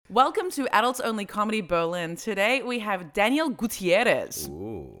Welcome to Adults Only Comedy Berlin. Today we have Daniel Gutierrez.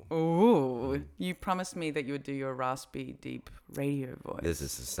 Ooh. You promised me that you would do your raspy, deep radio voice. This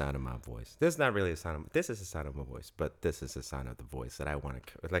is the sound of my voice. This is not really a sound of. This is the sound of my voice, but this is the sound of the voice that I want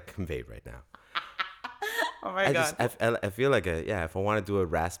to convey right now. Oh my God. I feel like if I want to do a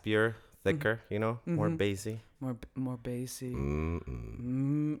raspier, thicker, more bassy. More bassy. I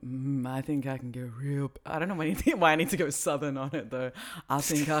think I can get real. I don't know why I need to go southern on it though. I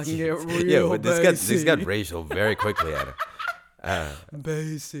think I can get real. But this got racial very quickly at it.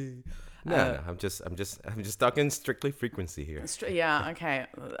 Bassy. No, I'm just talking strictly frequency here. Yeah. Okay.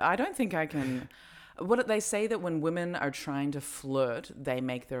 I don't think I can. What they say that when women are trying to flirt, they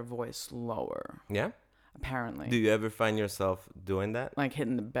make their voice lower. Yeah. Apparently. Do you ever find yourself doing that? Like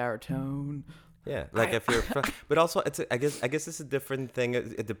hitting the baritone. Yeah, like if you're, but also I guess it's a different thing.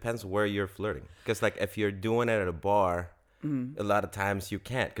 It depends where you're flirting. Because like if you're doing it at a bar, a lot of times you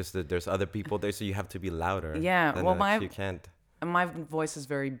can't because there's other people there, so you have to be louder. Yeah, well, you can't. My voice is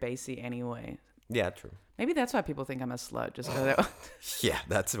very bassy anyway. Yeah, true. Maybe that's why people think I'm a slut. Just because Yeah,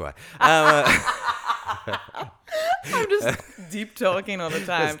 that's why. I'm just deep talking all the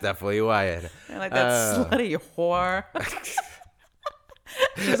time. That's definitely why. You're like that slutty whore.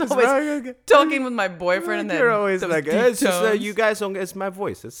 She's always talking with my boyfriend, and then you're always like, it's just tones. you guys don't. It's my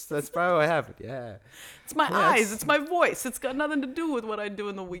voice. That's probably what happened. Yeah. It's my eyes. It's my voice. It's got nothing to do with what I do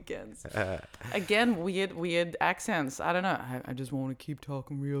in the weekends. Again, weird accents. I don't know. I just want to keep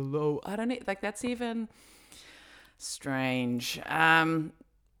talking real low. I don't know. Like that's even strange.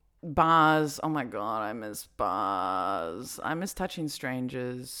 Bars. Oh my God, I miss bars. I miss touching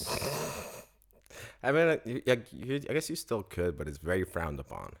strangers. I mean, I guess you still could, but it's very frowned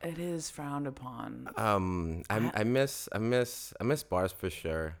upon. It is frowned upon. I miss bars for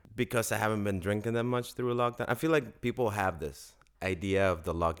sure because I haven't been drinking that much through lockdown. I feel like people have this idea of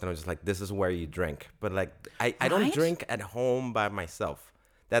the lockdown, just like this is where you drink, but like I don't drink at home by myself.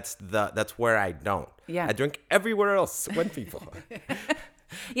 That's where I don't. Yeah. I drink everywhere else with people.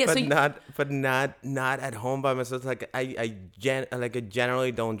 Yeah, but not at home by myself. Like I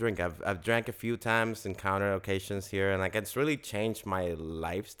generally don't drink. I've drank a few times in counter occasions here, and like it's really changed my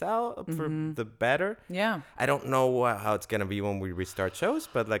lifestyle for the better. Yeah, I don't know how it's gonna be when we restart shows,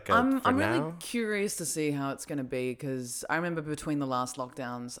 but like I'm for really now, curious to see how it's gonna be because I remember between the last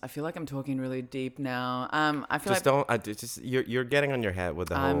lockdowns, I feel like I'm talking really deep now. I feel you're getting on your head with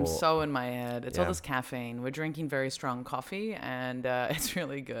the whole. I'm so in my head. It's all Yeah. this caffeine. We're drinking very strong coffee, and it's really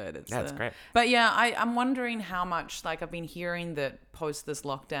good. That's great. But yeah, I'm wondering how much. Like I've been hearing that post this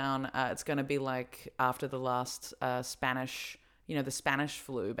lockdown, it's going to be like after the last Spanish. The Spanish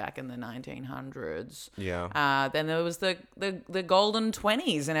flu back in the 1900s. Yeah. Then there was the golden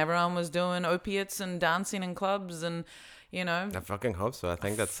 20s, and everyone was doing opiates and dancing in clubs, and I fucking hope so. I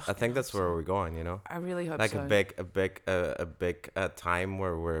think that's where we're going. I really hope like so. a big time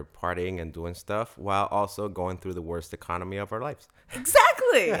where we're partying and doing stuff while also going through the worst economy of our lives.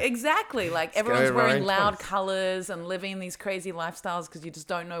 Exactly. Like everyone's wearing loud colors and living these crazy lifestyles because you just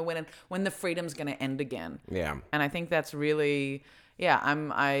don't know when the freedom's going to end again. Yeah. And I think that's really,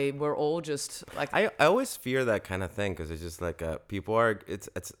 we're all just like. I always fear that kind of thing because it's just like people are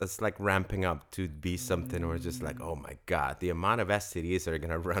it's like ramping up to be something where it's just like, oh my God, the amount of STDs that are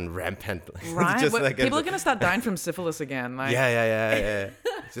gonna run rampant. Right. Just Well, like people are going to start dying from syphilis again. Like, yeah.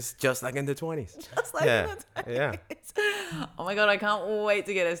 just like in the 20s. Just like in the 20s. Yeah. Oh my God, I can't wait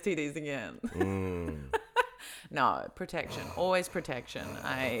to get STDs again. No, protection. Always protection.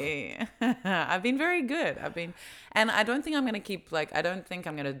 I've been very good. And I don't think I'm going to keep, I don't think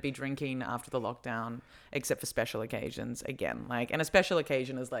I'm going to be drinking after the lockdown, except for special occasions again. And a special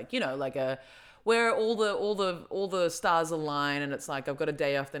occasion is where all the stars align and it's like, I've got a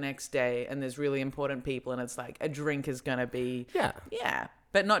day off the next day and there's really important people and it's like a drink is going to be. Yeah. Yeah.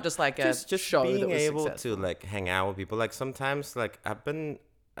 But not just like a just show being that was able successful. to hang out with people. Like sometimes I've been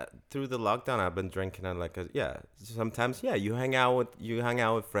through the lockdown I've been drinking and sometimes you hang out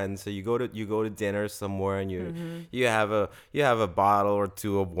with friends, so you go to dinner somewhere and you have a bottle or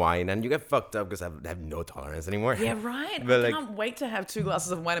two of wine and you get fucked up because I have no tolerance anymore. Yeah, right. But I can't wait to have 2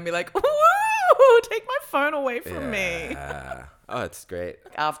 glasses of wine and be like, ooh, take my phone away from me. Oh, it's great.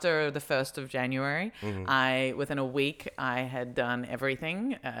 After the 1st of January, within a week, I had done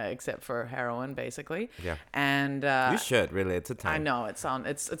everything except for heroin, basically. Yeah. And You should, really. It's a time. I know it's on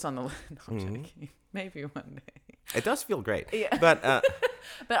the no, I'm joking. Maybe one day. It does feel great. Yeah. But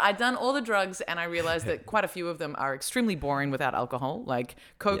But I'd done all the drugs and I realized that quite a few of them are extremely boring without alcohol, like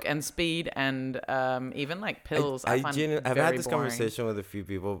Coke and speed and even like pills. I've had this conversation with a few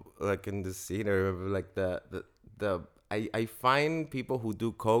people in the scene. I remember the I find people who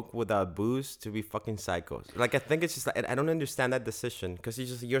do coke without booze to be fucking psychos. Like I think it's just like I don't understand that decision because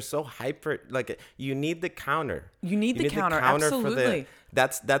you're so hyper. Like you need the counter. You need the counter, absolutely.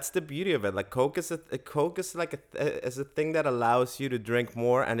 That's the beauty of it. Like coke is like is a thing that allows you to drink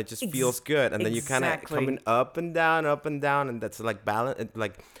more and it just feels good, and then you kind of coming up and down, and that's like balance,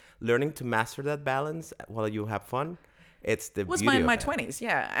 like learning to master that balance while you have fun. It's the was beauty my of it. 20s,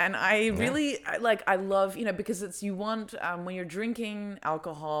 yeah. And I really I love, because it's you want when you're drinking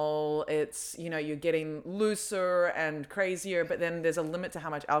alcohol, it's you're getting looser and crazier, but then there's a limit to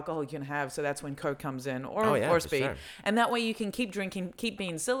how much alcohol you can have, so that's when coke comes in, or speed. Sure. And that way you can keep drinking, keep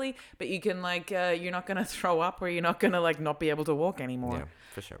being silly, but you can you're not going to throw up, or you're not going to not be able to walk anymore. Yeah,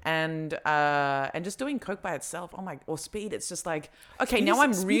 for sure. And just doing coke by itself, or speed, it's just like, okay, Speed now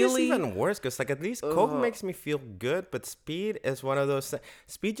I'm speed really is even worse because at least coke makes me feel good, but speed is one of those.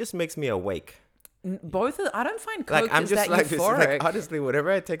 Speed just makes me awake. both of, I don't find coke I'm is just that euphoric. honestly,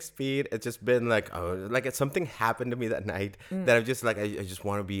 whenever I take speed, it's just been it's something happened to me that night that I'm just I just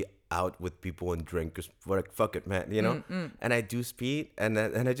want to be out with people and drink because fuck it, man, And I do speed and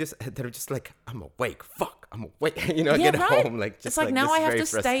they're just I'm awake, I'm awake, I get home It's like now I have to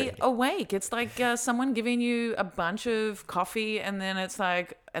stay awake. It's like someone giving you a bunch of coffee and then it's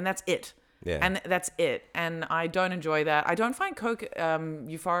like, and that's it. Yeah. And that's it. And I don't enjoy that. I don't find coke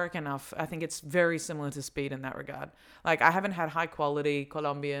euphoric enough. I think it's very similar to speed in that regard. Like I haven't had high quality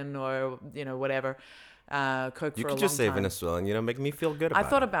Colombian or whatever coke for a long time. You could just say Venezuelan, make me feel good about it. I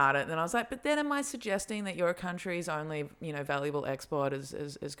thought about it and then I was like, but then am I suggesting that your country's only valuable export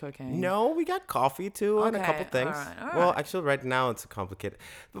is cocaine? No, we got coffee too and a couple things. All right. Well, actually, right now it's complicated,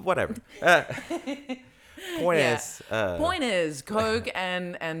 but whatever. Point is, coke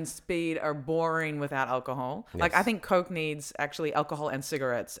and speed are boring without alcohol. Yes. Like I think coke needs actually alcohol and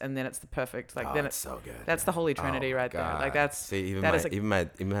cigarettes, and then it's the perfect. Like then it's so good. That's the holy trinity right there. Like that's see that even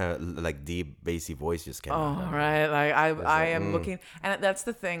my like deep bassy voice just came out. Oh right, like I am looking, and that's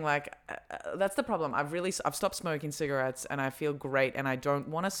the thing. Like that's the problem. I've stopped smoking cigarettes, and I feel great, and I don't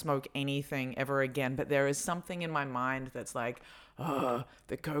want to smoke anything ever again. But there is something in my mind that's like, oh,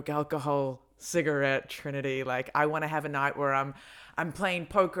 the coke alcohol cigarette trinity. Like I want to have a night where I'm playing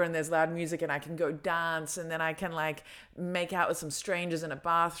poker and there's loud music and I can go dance, and then I can make out with some strangers in a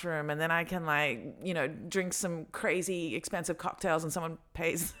bathroom, and then I can drink some crazy expensive cocktails and someone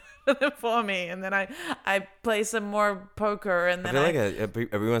pays for me, and then I play some more poker, and then I feel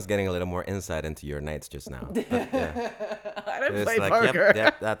everyone's getting a little more insight into your nights just now. But, yeah. I don't play poker.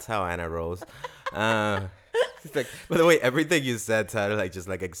 Yep, that's how Anna rolls. By the way, everything you said sounded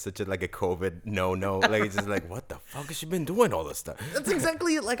such a COVID no. It's just what the fuck has she been doing all this stuff? That's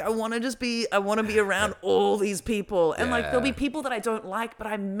exactly it. I want to be around all these people, and there'll be people that I don't like, but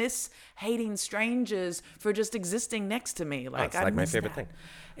I miss hating strangers for just existing next to me. It's my favorite thing.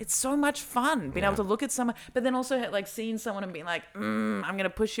 It's so much fun being able to look at someone, but then also seeing someone and being like, I'm going to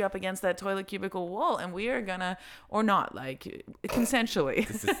push you up against that toilet cubicle wall and we are going to, or not, consensually.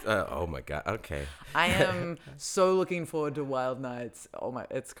 This is, oh my God. Okay. I am so looking forward to Wild Nights.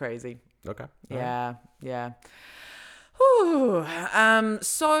 It's crazy. Okay. Yeah. Yeah. Whew.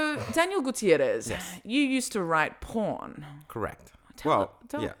 So Daniel Gutierrez, you used to write porn. Correct. Tell-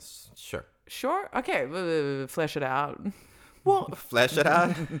 yes, sure. Sure. Okay. Flesh it out. Well, flesh it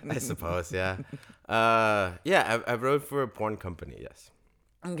out, I suppose. Yeah. I wrote for a porn company. Yes.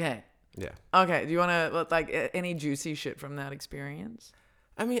 Okay. Yeah. Okay. Do you want to any juicy shit from that experience?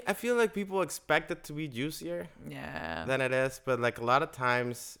 I mean, I feel like people expect it to be juicier. Yeah. Than it is, but a lot of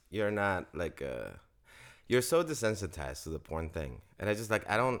times you're not you're so desensitized to the porn thing, and I just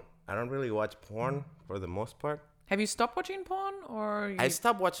I don't really watch porn for the most part. Have you stopped watching porn, or I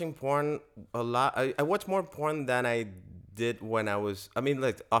stopped watching porn a lot. I watch more porn than I did when I was,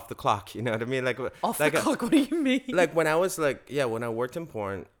 off the clock, you know what I mean? Off the clock, what do you mean? When I was when I worked in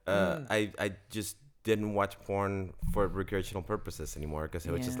porn, I just didn't watch porn for recreational purposes anymore because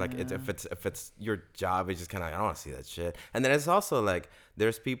it was just if it's your job, it's just kind of I don't want to see that shit. And then it's also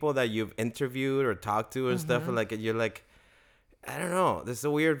there's people that you've interviewed or talked to and stuff, and you're I don't know, there's a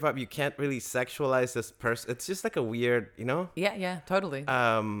weird vibe. You can't really sexualize this person. It's just a weird, Yeah, totally.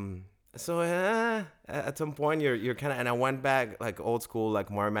 So at some point you're kind of, and I went back old school,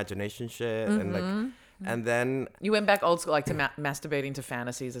 more imagination shit, and then you went back old school, to masturbating to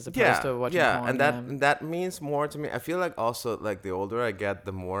fantasies as opposed to watching porn. And that means more to me. I feel also the older I get,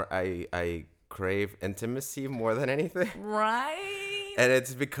 the more I crave intimacy more than anything. Right. And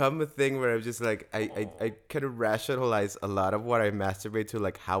it's become a thing where I'm just I kind of rationalize a lot of what I masturbate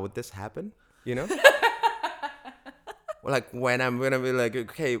to, how would this happen, like when I'm gonna be like,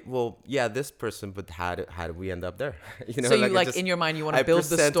 okay, well, yeah, this person, but how did we end up there? You know, So you it like just- in your mind you want to I build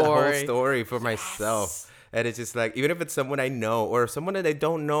the present a whole story. story for myself. And it's just like, even if it's someone I know or someone that I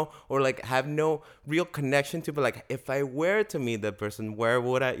don't know or like have no real connection to, but like if I were to meet that person, where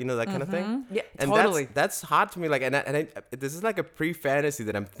would I, that kind of thing? Yeah, And totally. that's hot to me. Like, this is like a pre-fantasy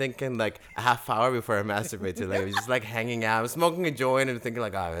that I'm thinking like a half hour before I masturbate to. Like, just like hanging out, smoking a joint and thinking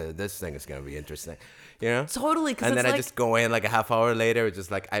like, oh, this thing is going to be interesting, Totally, 'cause And it's then I like- just go in like a half hour later, it's just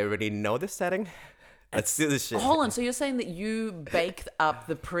like, I already know this setting. Let's do this shit. Hold on. So you're saying that you baked up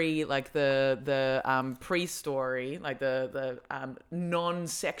the pre-story, like the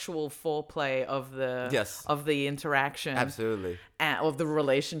non-sexual foreplay of the Yes. of the interaction, Absolutely. of the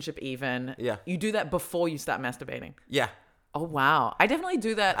relationship even. Yeah. You do that before you start masturbating. Yeah. Oh wow, I definitely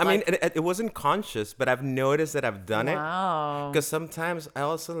do that. I mean, it wasn't conscious, but I've noticed that I've done it. wow. Because sometimes I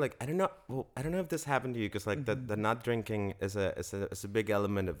also like, I don't know. Well, I don't know if this happened to you. Because like the not drinking is a big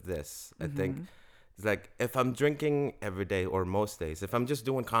element of this. I think it's like if I'm drinking every day or most days, if I'm just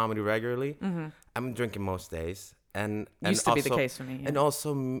doing comedy regularly, I'm drinking most days. And Used to be the also- case for me, yeah. And also,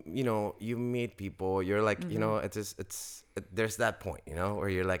 you meet people. You're like, there's that point, where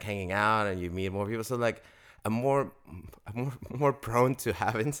you're like hanging out and you meet more people. So like, I'm more prone to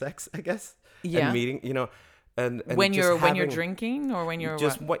having sex, I guess. Yeah. And meeting, and when just you're having- drinking or when you're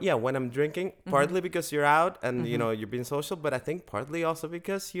just what? when I'm drinking, partly because you're out and you're being social, but I think partly also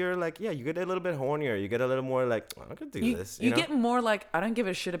because you're like, you get a little bit hornier, you get a little more like, I could do this. You know? get more like, I don't give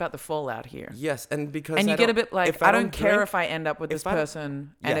a shit about the fallout here. Yes, and because And you I get a don't- bit like, if I don't care drink- if I end up with this if I don't-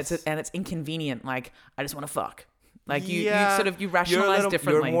 person and Yes. it's inconvenient. Like, I just want to fuck. Like you Yeah, sort of you you're a rationalize little-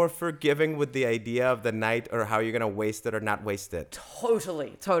 differently. You're more forgiving with the idea of the night or how you're gonna waste it or not waste it.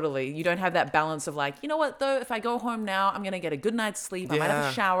 Totally. You don't have that balance of like, you know what though, if I go home now, I'm gonna get a good night's sleep. I might have a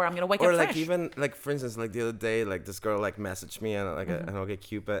Yeah. shower. I'm gonna wake Or up like fresh. even like for instance, like the other day, like this girl like messaged me and like Mm-hmm. an OK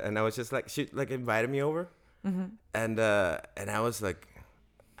Cupid, and I was just like, she like invited me over, Mm-hmm. and I was like,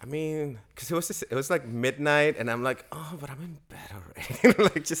 I mean, because it was like midnight, and I'm like, oh, but I'm in bed already.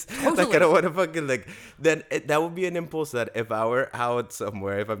 Like just like I Totally. don't want to fucking like. Then that would be an impulse that if I were out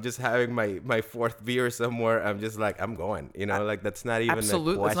somewhere, if I'm just having my fourth beer somewhere, I'm just like, I'm going. Like that's not even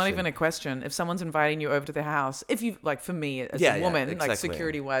Absolutely, A it's not question. even a question. If someone's inviting you over to their house, if you like, for me as Yeah, a yeah, woman, like exactly.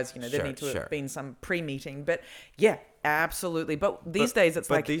 security-wise, there Sure, need to sure. have been some pre-meeting. But yeah, absolutely. But these days, it's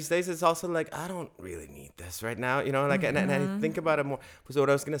But like these days it's also like I don't really need this right now, like and I think about it more. So what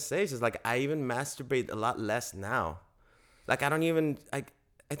I was gonna say is just like I even masturbate a lot less now. Like I don't even I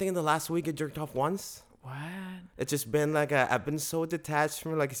think in the last week I jerked off once. what? It's just been like I've been so detached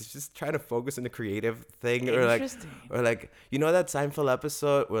from like it's just trying to focus on the creative thing or like Interesting. that Seinfeld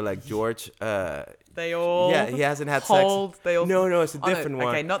episode where like George They all he hasn't had hold. sex. They all No, it's a Oh, no, different one.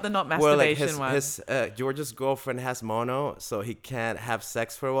 Okay, not the not Where like masturbation one. his George's girlfriend has mono, so he can't have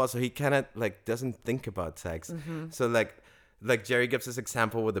sex for a while. So he kind of like doesn't think about sex. Mm-hmm. So like Jerry gives this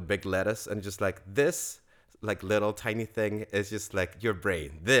example with a big lettuce, and just like this like little tiny thing is just like your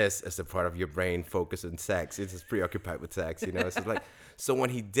brain. This is a part of your brain focused on sex. It's just preoccupied with sex. It's just like so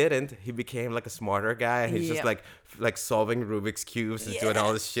when he didn't, he became like a smarter guy, and he's just Yeah. like solving Rubik's cubes and doing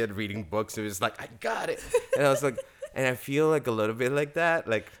all this shit, reading books. It was like I got it, and I was like, and I feel like a little bit like that,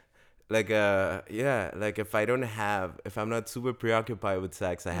 like if I'm not super preoccupied with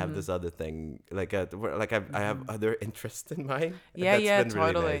sex, I have this other thing, I have other interests in mind. and Yeah, that's been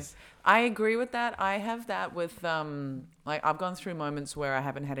really totally. nice. I agree with that. I have that with like I've gone through moments where I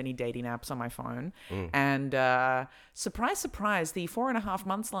haven't had any dating apps on my phone, and surprise, the 4.5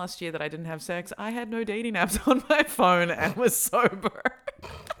 months last year that I didn't have sex, I had no dating apps on my phone and was sober.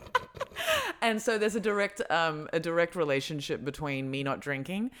 And so there's a direct relationship between me not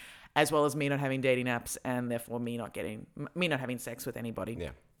drinking, as well as me not having dating apps, and therefore me not having sex with anybody. Yeah.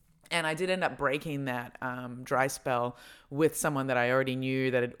 And I did end up breaking that dry spell with someone that I already knew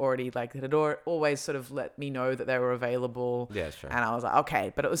that had already always sort of let me know that they were available. Yeah, sure. And I was like,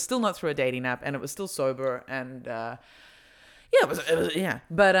 okay, but it was still not through a dating app, and it was still sober, and yeah, it was yeah.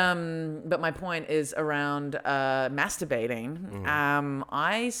 But my point is around masturbating.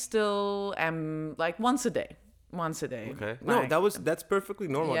 I still am like once a day. Okay. Like, No, that's perfectly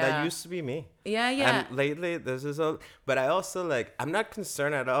normal. Yeah. That used to be me. Yeah. And lately, this is all. But I also like. I'm not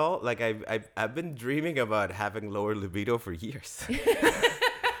concerned at all. Like I've been dreaming about having lower libido for years.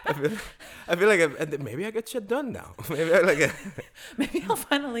 I feel like maybe I get shit done now. Maybe Maybe I'll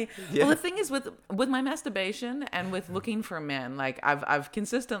finally. Yeah. Well, the thing is with my masturbation and with looking for men, like I've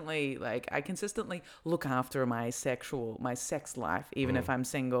consistently look after my sex life, even if I'm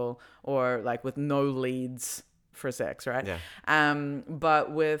single or like with no leads for sex, right? Yeah.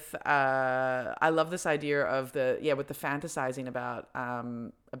 But with I love this idea of with the fantasizing about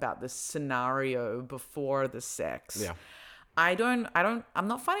the scenario before the sex. Yeah. I'm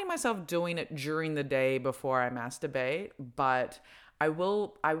not finding myself doing it during the day before I masturbate, but I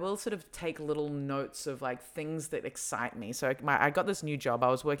will sort of take little notes of like things that excite me. So I got this new job. I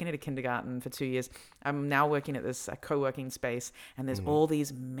was working at a kindergarten for 2 years. I'm now working at this co-working space, and there's all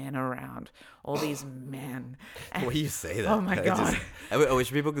these men around, all these men. And, When you say that, oh my God. I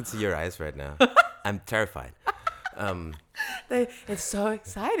wish people could see your eyes right now. I'm terrified. It's so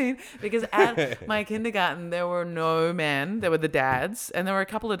exciting because at my kindergarten there were no men. There were the dads, and there were a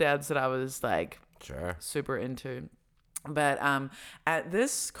couple of dads that I was like Sure. super into. But at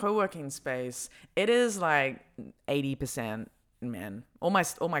this co-working space, it is like 80% men. All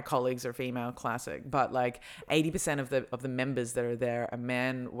my colleagues are female, classic, but like 80% of the members that are there are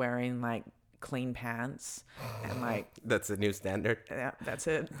men wearing like clean pants and like That's a new standard. yeah, that's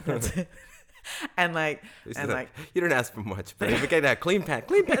it. That's it. And like You don't ask for much, but if you get that clean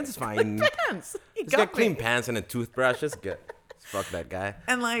pants is fine. pants. You He's got got clean me. pants and a toothbrush. That's good. Fuck that guy.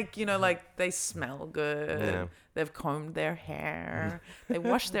 And like, like they smell good. Yeah. They've combed their hair. They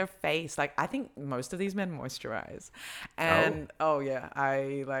wash their face. Like I think most of these men moisturize. And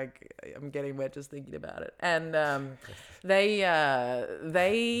I'm getting wet just thinking about it. And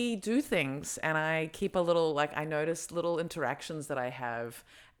they do things, and I keep a little I notice little interactions that I have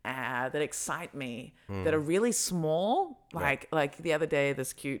that excite me that are really small. Like the other day,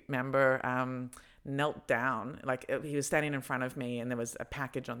 this cute member knelt down, he was standing in front of me, and there was a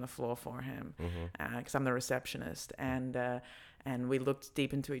package on the floor for him because I'm the receptionist, and we looked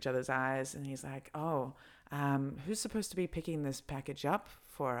deep into each other's eyes, and he's like, oh, who's supposed to be picking this package up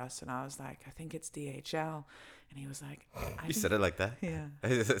for us? And I was like, I think it's DHL. And he was like, You said it like that? Yeah.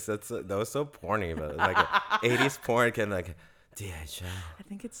 That was so porny, but like 80s porn can like DHL. I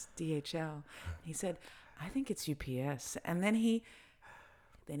think it's DHL. He said, I think it's UPS. And then he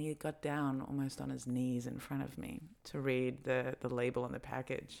got down almost on his knees in front of me to read the label on the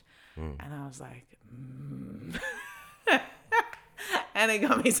package. And I was like, and it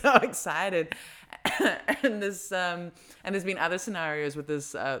got me so excited. And there's been other scenarios with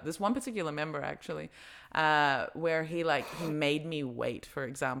this one particular member actually, where he made me wait, for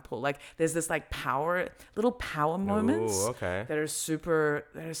example. Like there's this little power moments okay. that are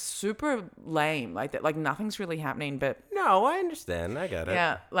super lame. Like nothing's really happening, but No, I understand. I got it.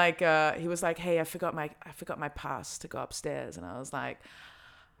 yeah, he was like, hey, I forgot my pass to go upstairs, and I was like,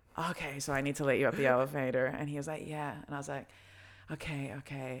 okay, so I need to let you up the elevator. And he was like, yeah, and I was like, okay,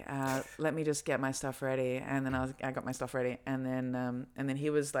 let me just get my stuff ready. And then I got my stuff ready, and then he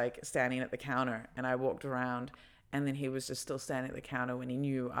was like standing at the counter, and I walked around, and then he was just still standing at the counter when he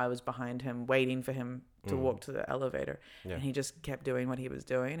knew I was behind him, waiting for him to walk to the elevator. Yeah. And he just kept doing what he was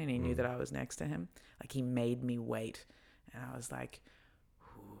doing, and he knew that I was next to him. Like he made me wait, and I was like,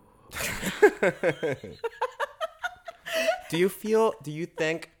 Do you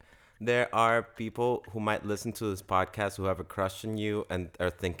think there are people who might listen to this podcast who have a crush on you and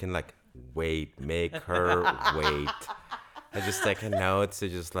are thinking like, wait, make her wait? I just taking notes. They're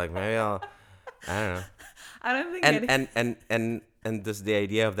just like, maybe I don't know. I don't think And does the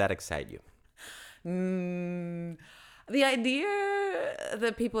idea of that excite you? The idea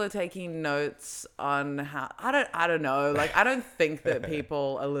that people are taking notes on how I don't know. Like I don't think that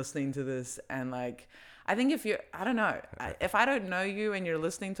people are listening to this and like I think if I don't know you and you're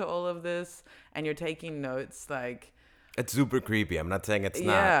listening to all of this and you're taking notes, like It's super creepy. I'm not saying it's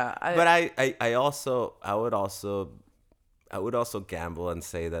Yeah, not. But I would also gamble and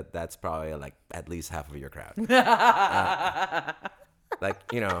say that that's probably like at least half of your crowd. Like,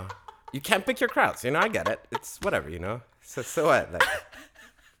 you can't pick your crowds. I get it. It's whatever, So what? Like,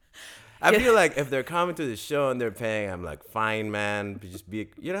 I feel like if they're coming to the show and they're paying, I'm like, fine, man. But just be,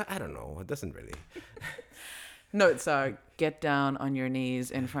 I don't know. It doesn't really. notes are get down on your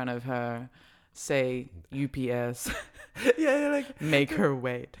knees in front of her, say UPS, Yeah, like make her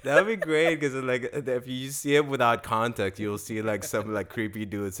wait. that would be great because like if you see it without context, you'll see like some like creepy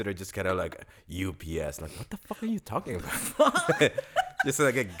dudes that are just kind of like UPS. Like, what the fuck are you talking about? Just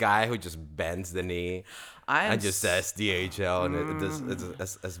like a guy who just bends the knee and just says DHL and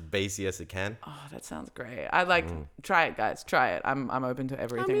it's as basic as it can. Oh, that sounds great. I like try it, guys. Try it. I'm open to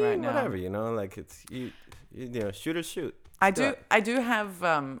everything right now. Whatever, like it's you shoot or shoot. I do have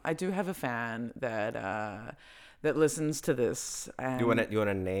a fan that listens to this. And You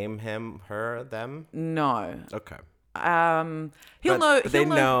wanna name him, her, them? No. Okay. He'll But know. they He'll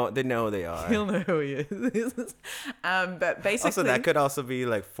know. know they are. He'll know who he is. But basically, Also, that could also be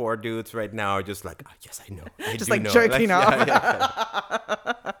like 4 dudes right now are just like, oh, yes, I know. I just do like know. joking yeah, off.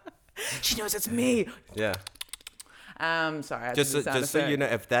 yeah. She knows it's me. Yeah. Sorry. I had Just to do sound so you effect. know,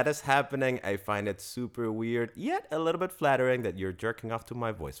 if that is happening, I find it super weird, yet a little bit flattering that you're jerking off to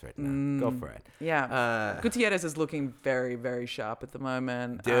my voice right now. Go for it. Yeah. Gutierrez is looking very, very sharp at the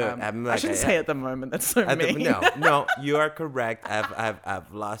moment. Dude, I'm I like, shouldn't say at the moment. That's so mean. no, you are correct.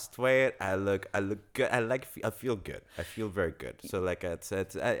 I've lost weight. I look good. I feel good. I feel very good. So like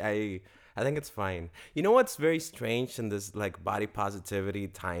I think it's fine. You know what's very strange in this like body positivity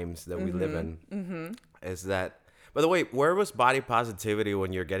times that we live in is that. By the way, where was body positivity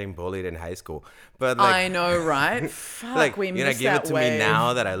when you're getting bullied in high school? But like, I know, right? Fuck, like we you're gonna missed give that it to wave. me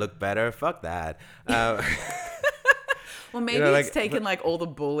now that I look better. Fuck that. Well, maybe know, it's like, taken like all the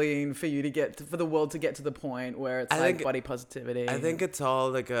bullying for you to get for the world to get to the point where it's I like think- body positivity. I think it's all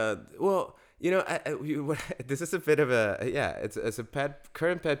like a well, you know, this is a bit of a it's a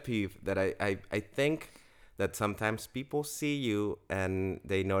current pet peeve that I think that sometimes people see you and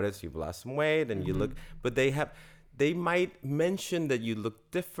they notice you've lost some weight and you look, but they might mention that you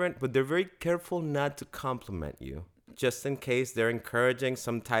look different, but they're very careful not to compliment you. Just in case they're encouraging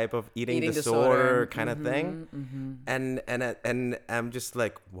some type of eating disorder kind of thing, and I'm just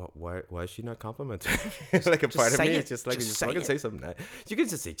like, why is she not complimenting? It's like a part of say me. it. It's just like Just just say fucking it. say something. You can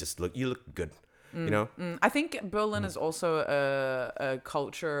just say, you look good. You know, I think Berlin is also a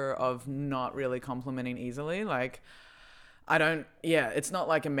culture of not really complimenting easily. Like, it's not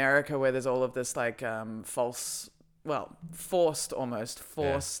like America where there's all of this like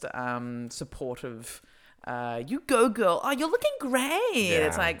forced supportive. You go, girl. Oh, you're looking great. Yeah.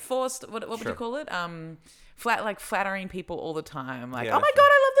 It's like forced. What would you Sure. call it? Flattering people all the time. Like, Yeah, oh my sure. god,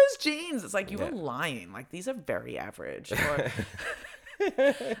 I love those jeans. It's like you Yeah. are lying. Like these are very average. Or,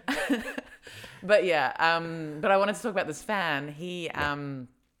 but yeah. But I wanted to talk about this fan. He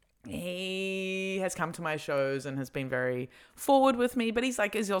has come to my shows and has been very forward with me, but he's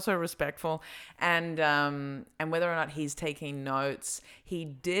also respectful, and whether or not he's taking notes, he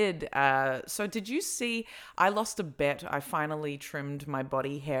did. So did you see? I lost a bet. I finally trimmed my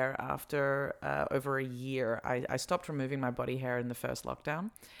body hair after over a year. I stopped removing my body hair in the first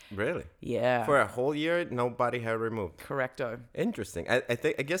lockdown. really, Yeah, for a whole year, no body hair removed. correcto. Interesting. I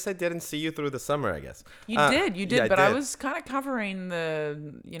guess I didn't see you through the summer. I guess You did, yeah, but I did. was kind of covering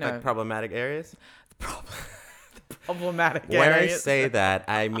the Like problematic areas. problematic When I areas. say that,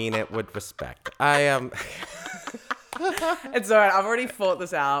 I mean it with respect. I am. It's alright. I've already fought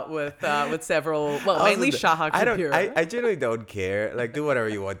this out with several. Well, mainly Shahak Shapiro. I generally don't care. Like, do whatever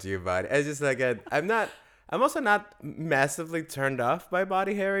you want to your body. It's just like I'm also not massively turned off by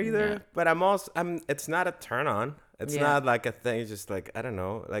body hair either. Yeah. But it's not a turn on. It's Yeah. not like a thing. It's just like I don't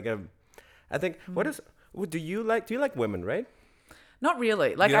know. Like I think do you like women, right? Not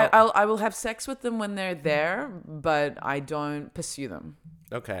really. Like You don't- I will have sex with them when they're there, but I don't pursue them.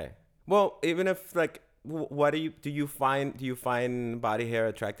 Okay. Well, even if like, what do you find body hair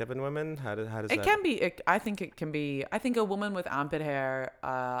attractive in women? How does It that? can be. I think it can be. I think a woman with armpit hair,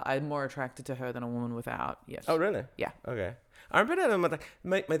 I'm more attracted to her than a woman without. Yes. Oh, really? Yeah. Okay. Armpit hair.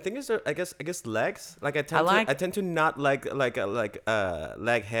 My thing is, I guess legs. Like I tend to not like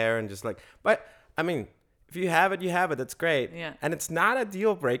leg hair and just like. But I mean, if you have it, you have it. That's great. Yeah. And it's not a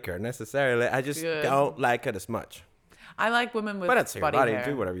deal breaker necessarily. I just Good. don't like it as much. I like women with But it's your body body. hair.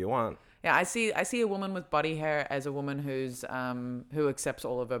 Do whatever you want. Yeah, I see a woman with body hair as a woman who accepts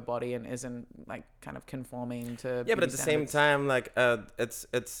all of her body and isn't like kind of conforming to. Yeah, but at beauty the same standards. time, like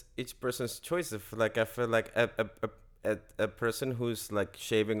it's each person's choice. If like I feel like a person who's like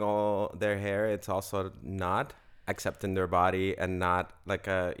shaving all their hair, it's also not accepting their body and not like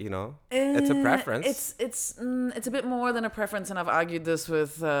it's a preference. It's a bit more than a preference, and I've argued this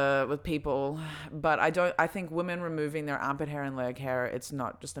with people, but I think women removing their armpit hair and leg hair, it's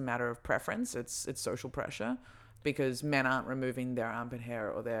not just a matter of preference, it's social pressure, because men aren't removing their armpit hair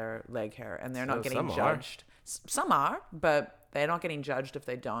or their leg hair, and they're not getting some are. judged. Some are, but they're not getting judged if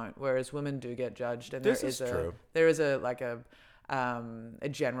they don't, whereas women do get judged, and This is true. there is a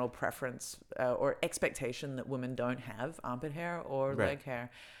general preference or expectation that women don't have armpit hair or Right. leg hair.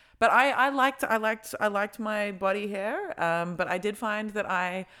 But I liked my body hair. But I did find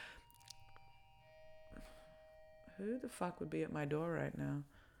that who the fuck would be at my door right now?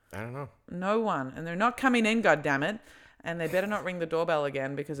 I don't know. No one, and they're not coming in. God damn it! And they better not ring the doorbell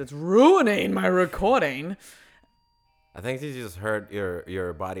again because it's ruining my recording. I think you just heard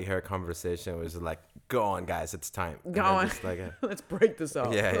your body hair conversation. It was like, go on, guys, it's time. And Go they're on. just like, Let's break this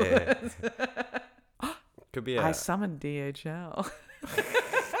up. yeah. Could be I summoned DHL.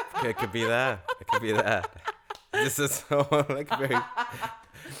 it could be that. It could be that. This is so like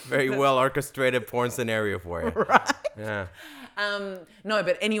very well orchestrated porn scenario for you. Right. Yeah. No,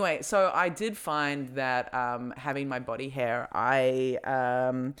 but anyway, so I did find that having my body hair, I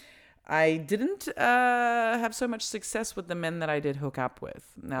didn't have so much success with the men that I did hook up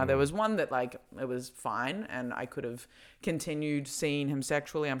with. Now, there was one that, like, it was fine, and I could have continued seeing him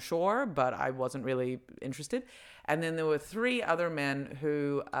sexually, I'm sure, but I wasn't really interested. And then there were 3 other men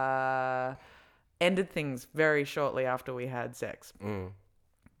who ended things very shortly after we had sex.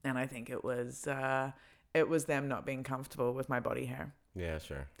 And I think it was them not being comfortable with my body hair. Yeah,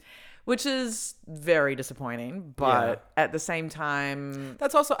 sure. Which is very disappointing, but at the same time...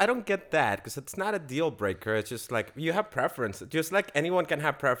 That's also, I don't get that, because it's not a deal breaker. It's just like, you have preference. Just like anyone can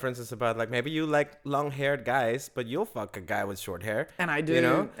have preferences about, like, maybe you like long-haired guys, but you'll fuck a guy with short hair. And I do. You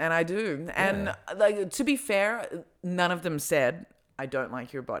know? And I do. And, like, to be fair, none of them said, I don't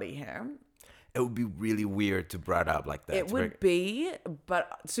like your body hair. It would be really weird to brought up like that. It would be,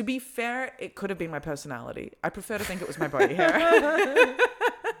 but to be fair, it could have been my personality. I prefer to think it was my body hair.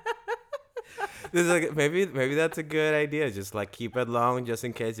 This is like, maybe that's a good idea. Just like keep it long, just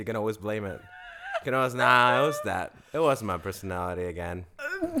in case you can always blame it. You can always, nah, it was that. It was my personality again.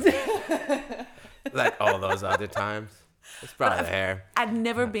 Like all those other times. It's probably the hair. I'd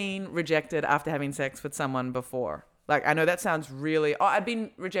never been rejected after having sex with someone before. Like, I know that sounds really... Oh, I'd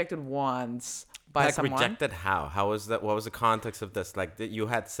been rejected once by Like someone. rejected how? How was that? What was the context of this? Like, you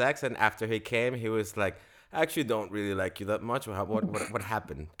had sex, and after he came, he was like, I actually don't really like you that much. What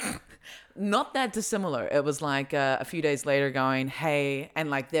happened? Not that dissimilar. It was like a few days later going, hey, and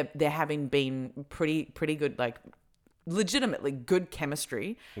like they're having been pretty good, like legitimately good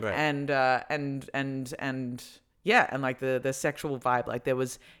chemistry, Right. and yeah, and like the sexual vibe, like there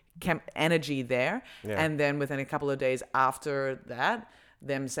was energy there, Yeah. and then within a couple of days after that,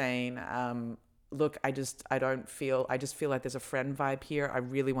 them saying, look, I just feel like there's a friend vibe here. I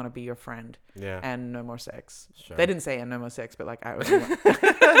really want to be your friend. Yeah. And no more sex. Sure. They didn't say and no more sex, but like I was.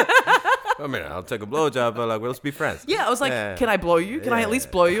 I mean, I'll take a blowjob, but like, let's be friends. Yeah, I was like, Yeah. can I blow you? Can I at Yeah.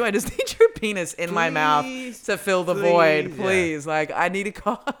 least blow you? I just need your penis in my mouth Please. to fill the Please. void, Yeah. please. Like, I need a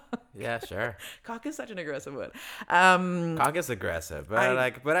cock. Yeah, sure. Cock is such an aggressive word. Cock is aggressive, but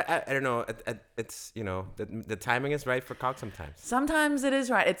I- I don't know. It's the timing is right for cock sometimes. Sometimes it is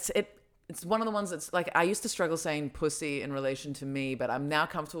right. It's one of the ones that's like, I used to struggle saying pussy in relation to me, but I'm now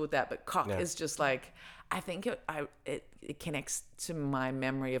comfortable with that. But cock Yeah. is just like, I think it connects to my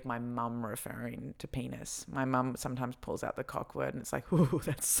memory of my mum referring to penis. My mum sometimes pulls out the cock word, and it's like, ooh,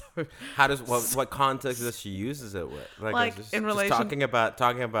 that's so. How does what context does she uses it with? Like, in relation- talking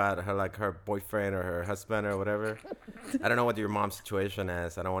about her, like her boyfriend or her husband or whatever. I don't know what your mom's situation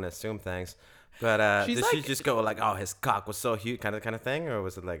is. I don't want to assume things. But She's did she like- just go like, "Oh, his cock was so huge," kind of thing, or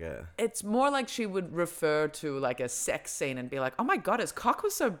was it like a? It's more like she would refer to like a sex scene and be like, "Oh my god, his cock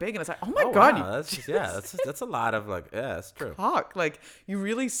was so big," and it's like, "Oh my god, wow, that's a lot of like, yeah, that's true. cock!" Like you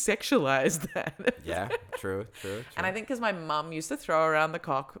really sexualized that. Yeah, true. And I think because my mum used to throw around the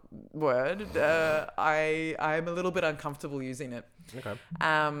cock word, I'm a little bit uncomfortable using it. Okay.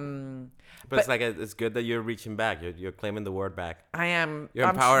 But But it's like it's good that you're reaching back. You're claiming the word back. I am. You're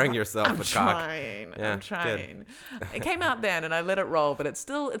I'm empowering try- yourself I'm with cock. trying. Yeah, I'm good. trying. It came out then, and I let it roll, but it's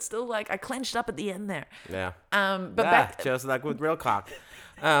still like I clenched up at the end there. Yeah. But Yeah, back, just like with real cock.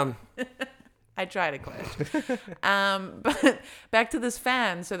 I try to clench. But back to this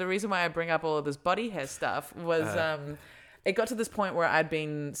fan. So the reason why I bring up all of this body hair stuff was it got to this point where I'd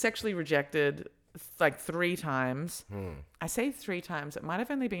been sexually rejected like 3 times. I say 3 times. It might have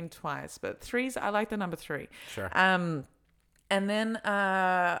only been twice, but 3's, I like the number 3. Sure. And then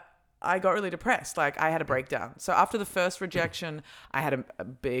I got really depressed. Like I had a breakdown. So after the first rejection, I had a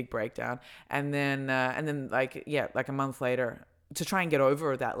big breakdown. And then like a month later, to try and get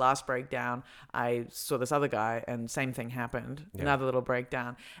over that last breakdown, I saw this other guy and same thing happened. Yeah. Another little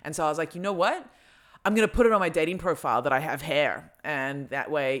breakdown. And so I was like, you know what? I'm going to put it on my dating profile that I have hair. And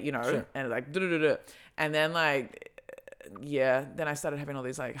that way, you know, Sure. and like, duh-duh-duh-duh. And then like, yeah, then I started having all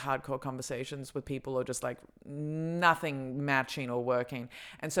these like hardcore conversations with people or just like nothing matching or working.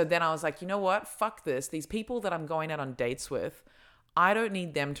 And so then I was like, you know what? Fuck this. These people that I'm going out on dates with, I don't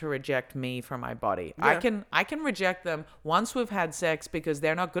need them to reject me for my body. Yeah. I can reject them once we've had sex because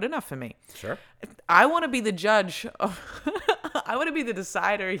they're not good enough for me. Sure. I want to be the judge of I want to be the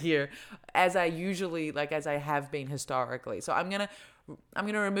decider here as I have been historically. So I'm going to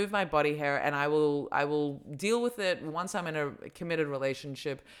remove my body hair, and I will deal with it once I'm in a committed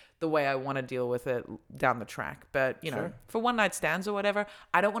relationship the way I want to deal with it down the track. But Sure. for one night stands or whatever,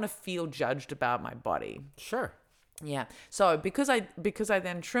 I don't want to feel judged about my body. Sure. Yeah. So because I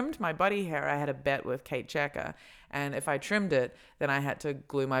then trimmed my body hair, I had a bet with Kate Checker, and if I trimmed it, then I had to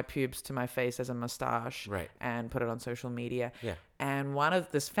glue my pubes to my face as a mustache, Right. and put it on social media. Yeah. And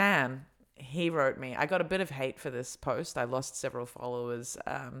this fan, he wrote me. I got a bit of hate for this post. I lost several followers.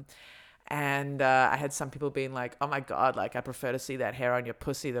 And I had some people being like, "Oh my God, like I prefer to see that hair on your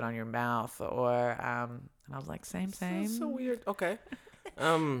pussy than on your mouth," and I was like, "Same." That's so weird. Okay.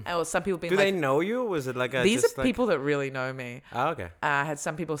 Or some people being Do like, they know you? Was it like a "These just are like, people that really know me." Oh, okay. I had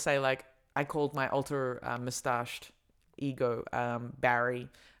some people say like I called my alter mustached ego Barry.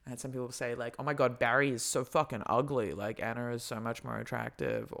 I had some people say like, "Oh my God, Barry is so fucking ugly. Like Anna is so much more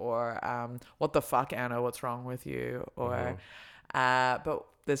attractive." Or "What the fuck, Anna? What's wrong with you?" Or but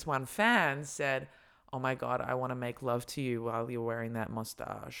this one fan said, "Oh my God, I want to make love to you while you're wearing that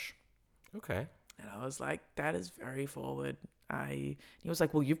mustache." Okay. And I was like, "That is very forward." He was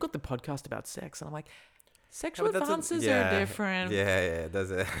like, "Well, you've got the podcast about sex," and I'm like, "Sexual But that's a- advances yeah, are different." Yeah,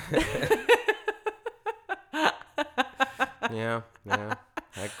 does it? Yeah, I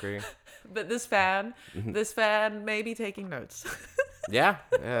agree. But this fan may be taking notes. Yeah,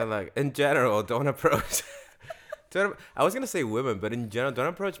 like in general, don't approach. I was gonna say women, but in general, don't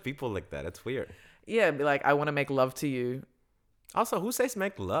approach people like that. It's weird. Yeah, be like, "I want to make love to you." Also, who says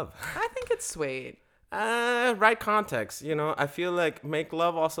make love? I think it's sweet. Right context, I feel like make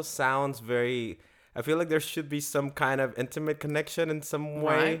love also sounds very. I feel like there should be some kind of intimate connection in some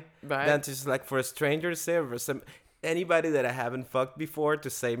way. Right. Than just like for a stranger to say, or for anybody that I haven't fucked before to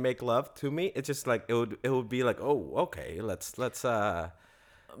say make love to me. It's just like it would be like, oh, okay, let's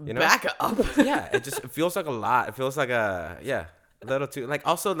Back up. yeah, it feels like a lot. It feels like a little too like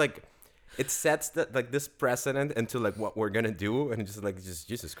also like it sets this precedent into like what we're gonna do, and just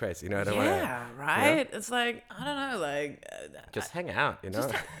Jesus Christ, I don't want to Right. It's like, I don't know, like just hang out,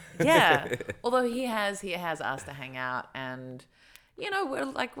 yeah. Although he has asked to hang out, and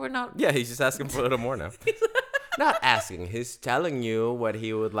we're not. Yeah, he's just asking for a little more now. Not asking, he's telling you what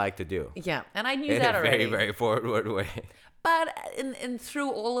he would like to do. Yeah, and I knew In that a already. very, very forward way. But in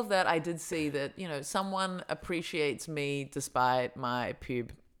through all of that, I did see that someone appreciates me despite my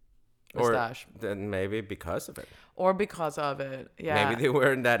pube mustache, Or then maybe because of it. or because of it. Yeah, Maybe they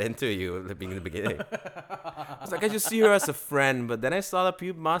weren't that into you in the beginning. I was like, I just see her as a friend, but then I saw the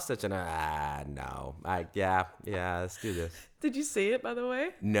pube mustache, and no, yeah, let's do this. Did you see it, by the way?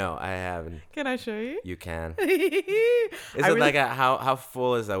 No, I haven't. Can I show you? You can. Is Is it like how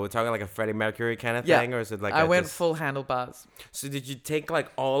full is that? We're talking like a Freddie Mercury kind of thing, or is it like I went full handlebars. So did you take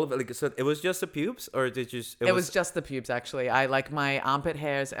like all of it? Like, so it was just the pubes, or did you? It was just the pubes, actually. I like my armpit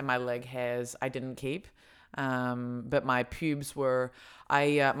hairs and my leg hairs. I didn't keep, but my pubes were.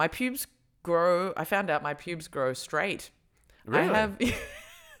 My pubes grow. I found out my pubes grow straight. Really?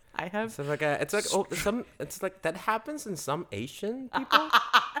 I have. So like it's like that happens in some Asian people.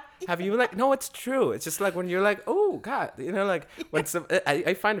 Have you like no? It's true. It's just like when you're like, oh God, like when some.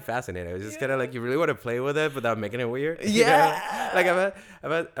 I find it fascinating. It's just kind of like you really want to play with it without making it weird. Yeah. Like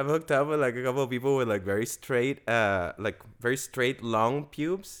I've hooked up with like a couple of people with like very straight long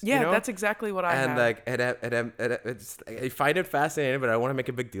pubes. Yeah, that's exactly what I and have. like and it's I find it fascinating, but I want to make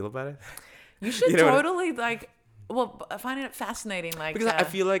a big deal about it. You should You know what I- totally like. Well, I find it fascinating. Like Because I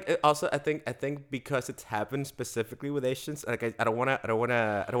feel like I think because it's happened specifically with Asians, like I don't wanna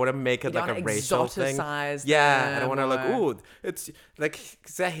make it you like a don't racial thing. exoticize Yeah, them I don't wanna like or- ooh, it's like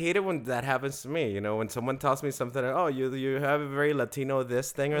because I hate it when that happens to me. When someone tells me something, oh you have a very Latino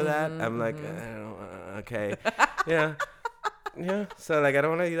this thing or that. I'm like okay, yeah. Yeah, so like I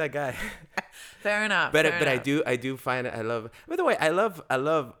don't want to be that guy. Fair enough. But fair I enough. do find it. I love. By the way, I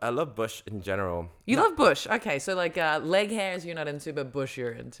love Bush in general. You love bush. Okay, so like leg hairs you're not into, but bush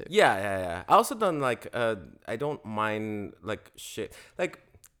you're into. Yeah. I also don't like. I don't mind like shit. Like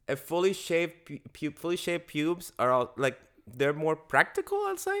a fully shaved pubes are all like they're more practical.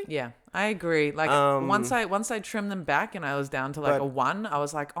 I'd say. Yeah, I agree. Like once I trimmed them back and I was down to like But- a 1, I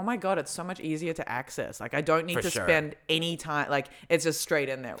was like, oh my God, it's so much easier to access. Like I don't need For to sure. spend any time. Like it's just straight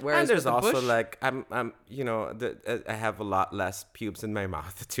in there. Whereas And there's with the also bush, like I have a lot less pubes in my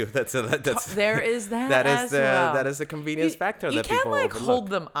mouth too. That's there is that. that is a convenience factor you that can people like overlook. hold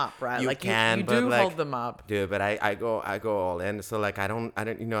them up, right? You like can, you but, do like, hold them up. Dude, but I go all in. So like I don't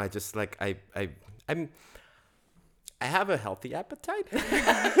I just like I have a healthy appetite.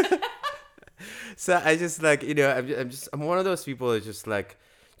 So I just like I'm one of those people that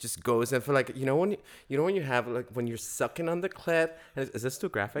just goes in for like when you have like when you're sucking on the clit. Is this too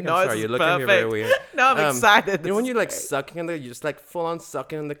graphic? No, I'm this sorry, is you're looking at me very perfect. weird. No, I'm excited. You know when This you're is like great. sucking on the, you're just like full on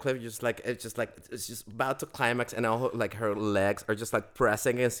sucking on the cliff. You're just like it's just about to climax, and all like her legs are just like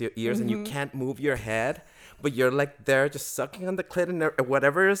pressing against your ears, and you can't move your head. But you're like there just sucking on the clit and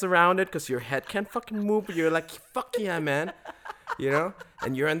whatever is around it because your head can't fucking move. But you're like, fuck yeah, man. You know?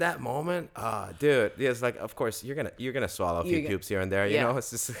 And you're in that moment. Dude. It's like, of course, you're gonna swallow a few pubes here and there. You Yeah. know? It's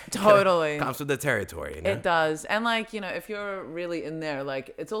just Totally. comes with the territory. You know? It does. And like, if you're really in there,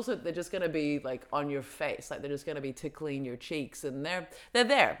 like it's also they're just gonna be like on your face. Like they're just gonna be tickling your cheeks and they're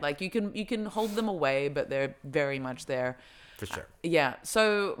there. Like you can hold them away, but they're very much there. For sure. Yeah.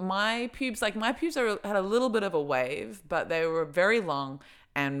 So my pubes had a little bit of a wave, but they were very long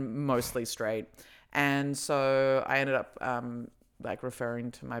and mostly straight. And so I ended up like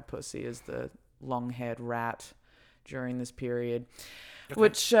referring to my pussy as the long-haired rat during this period,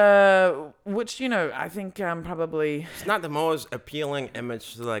 which I think probably It's not the most appealing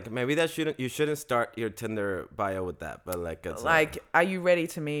image. Like maybe you shouldn't start your Tinder bio with that. But like it's like, are you ready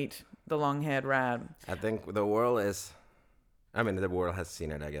to meet the long-haired rat? I think the world is. I mean, the world has seen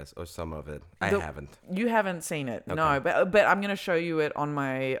it, I guess, or some of it. I haven't. You haven't seen it, Okay. no. But I'm gonna show you it on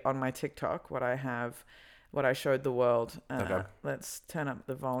my TikTok. What I showed the world. Okay. Let's turn up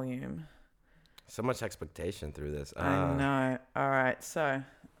the volume. So much expectation through this. I know. All right, so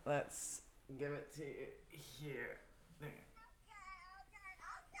let's give it to you here.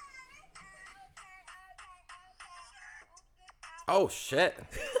 Oh shit.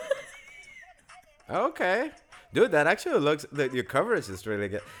 Okay, dude, that actually looks. Your coverage is really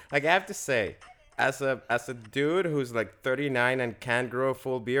good. Like I have to say, as a dude who's like 39 and can't grow a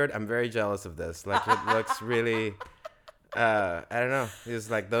full beard, I'm very jealous of this. Like it looks really. I don't know. It's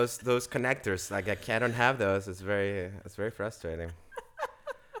like those connectors. Like I don't have those. It's very frustrating.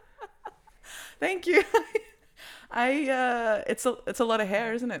 Thank you. It's a lot of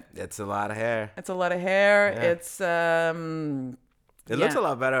hair, isn't it? It's a lot of hair. It's a lot of hair. Yeah. It's It looks a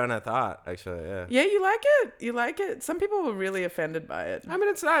lot better than I thought, actually. Yeah. Yeah, you like it. You like it. Some people were really offended by it. I mean,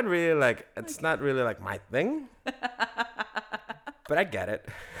 it's not really like my thing, but I get it.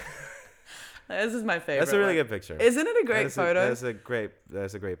 This is my favorite. That's a really one. good picture. Isn't it a great photo? That's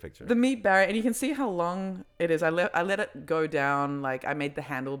a great picture. The meat barrier, and you can see how long it is. I let it go down. Like I made the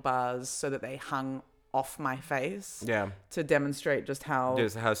handlebars so that they hung off my face. Yeah. To demonstrate just how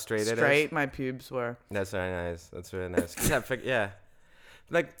straight it is. straight my pubes were. That's very nice. That's really nice. Yeah.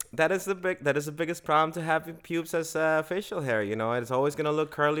 Like that is the biggest problem to having pubes as facial hair. You know, it's always gonna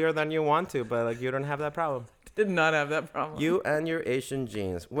look curlier than you want to, but like you don't have that problem. Did not have that problem. You and your Asian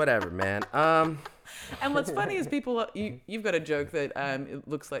genes, whatever, man. And what's funny is you've got a joke that it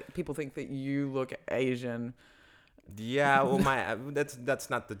looks like people think that you look Asian. Yeah, well, that's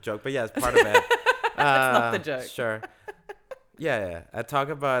not the joke, but yeah, it's part of it. That's not the joke. Sure. Yeah. I talk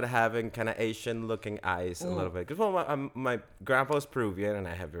about having kind of Asian-looking eyes a little bit because my grandpa's Peruvian, and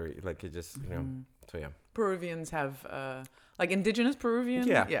I have very like it just so yeah. Peruvians have like indigenous Peruvian.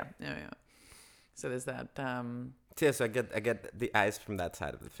 Yeah. So there's that. Yeah, so I get the eyes from that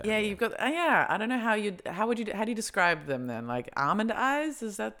side of the family. Yeah, you've got. I don't know how do you describe them then? Like almond eyes?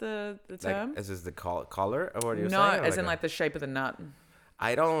 Is that the term? Like, is this the color, or what are you No, saying? as in like the shape of the nut.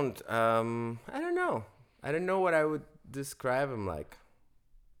 I don't know. I don't know what I would describe them like.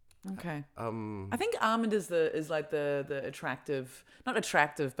 Okay. I think almond is like the attractive, not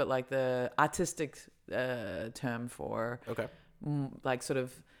attractive, but like the artistic term for Okay. Like sort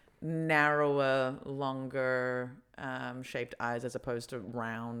of narrower, longer shaped eyes as opposed to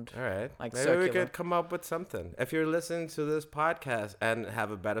round. All right. Like maybe circular. we could come up with something. If you're listening to this podcast and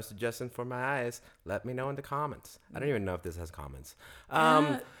have a better suggestion for my eyes, let me know in the comments. I don't even know if this has comments. There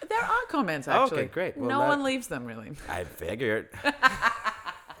are comments actually. Okay, great. Well, no one leaves them really. I figured.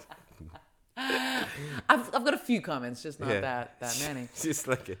 I've got a few comments, just not Yeah. that many. just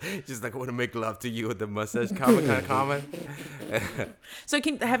like I want to make love to you with the mustache comment kind of comment. So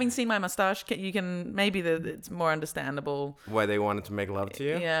having seen my mustache, it's more understandable. Why they wanted to make love to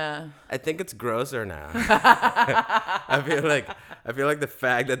you? Yeah. I think it's grosser now. I feel like the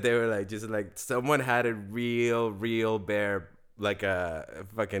fact that they were like just like someone had a real bare like a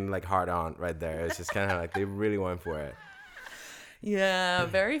fucking like hard on right there. It's just kind of like they really went for it. Yeah,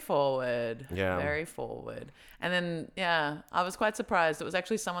 very forward. Yeah. Very forward. And then, yeah, I was quite surprised. It was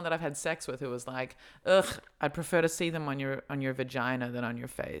actually someone that I've had sex with who was like, ugh, I'd prefer to see them on your vagina than on your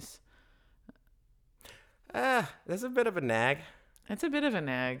face. There's a bit of a nag. It's a bit of a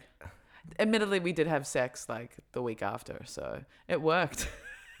nag. Admittedly, we did have sex like the week after, so it worked.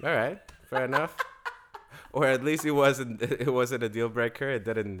 All right, fair enough. or at least it wasn't a deal breaker. It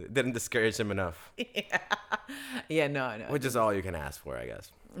didn't discourage him enough, Yeah, no. which is all you can ask for, I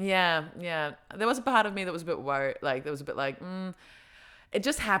guess. Yeah. There was a part of me that was a bit worried. Like, there was a bit like, it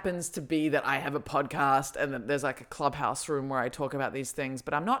just happens to be that I have a podcast and that there's like a clubhouse room where I talk about these things,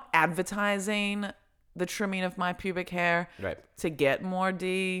 but I'm not advertising the trimming of my pubic hair Right. to get more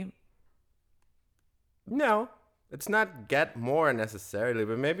D. No, it's not get more necessarily,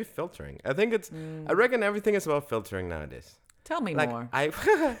 but maybe filtering. I think I reckon everything is about filtering nowadays. Tell me Like more.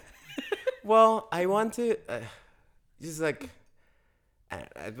 well, I want to just like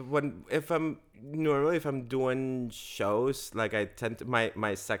if I'm doing shows, like I tend to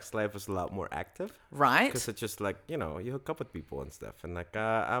my sex life is a lot more active Right? because it's just like you hook up with people and stuff, and like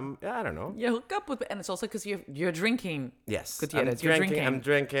I don't know. You hook up with, and it's also because you're drinking. Yes, Gutierrez, you're drinking. I'm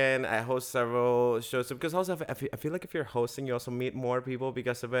drinking. I host several shows because also I feel like if you're hosting, you also meet more people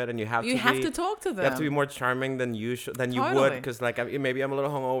because of it, and you have to talk to them. You have to be more charming than you would, Totally. because like maybe I'm a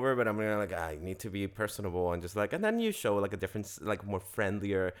little hungover, but I'm gonna like I need to be personable and just like, and then you show like a different, like more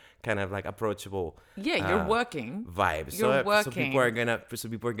friendlier kind of like approachable. Yeah, you're working. Vibes. You're So working. people are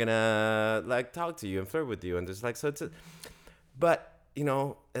gonna like talk to you and flirt with you and just like so it's. But in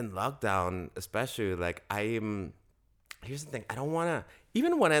lockdown especially, like here's the thing, I don't wanna,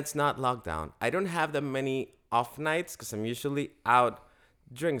 even when it's not lockdown, I don't have that many off nights because I'm usually out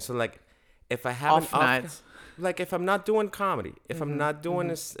drinking. So like if I have Off an nights. like if I'm not doing comedy, if I'm not doing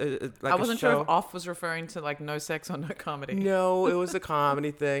like I wasn't a show, sure if off was referring to like no sex or no comedy. no, it was a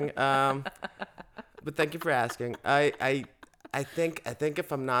comedy thing. But thank you for asking. I think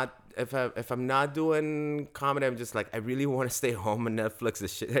if I'm not doing comedy, I'm just like I really want to stay home and Netflix the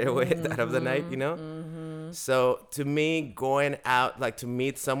shit away out of the night, So to me, going out like to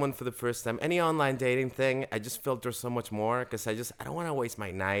meet someone for the first time, any online dating thing, I just filter so much more because I don't want to waste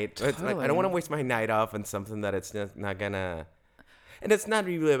my night. It's like I don't want to waste my night off on something that it's not gonna. And it's not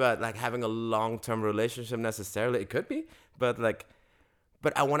really about like having a long-term relationship necessarily. It could be, but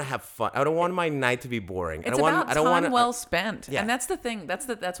I want to have fun. I don't want my night to be boring. It's about time well spent. Yeah. And that's the thing.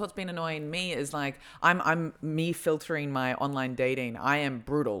 That's what's been annoying me is like I'm me filtering my online dating. I am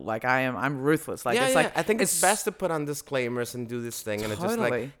brutal. Like I'm ruthless. Like it's like I think it's best to put on disclaimers and do this thing, and it's just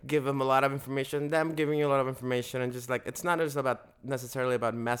like Totally. give them a lot of information, them giving you a lot of information, and just like it's not just necessarily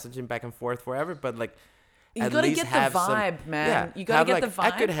about messaging back and forth forever, but like You at gotta least get the have some- vibe, man. Yeah, You gotta have, get like, the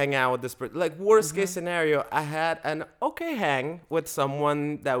I could vibe. hang out with this person. Like worst case scenario, I had an okay hang with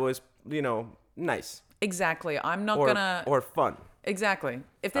someone that was nice Exactly. I'm not or gonna or fun. Exactly.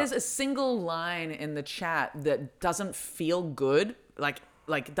 If there's a single line in the chat that doesn't feel good, like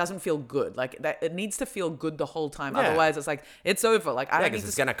it doesn't feel good, like that, it needs to feel good the whole time. Yeah. Otherwise, it's like it's over. Like I Yeah, don't because need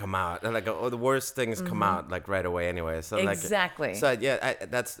it's to. gonna come out. Like the worst things come out like right away anyway. So like Exactly. So yeah,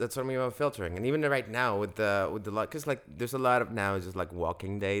 that's what I mean about filtering. And even right now with the lot, because like there's a lot of now just like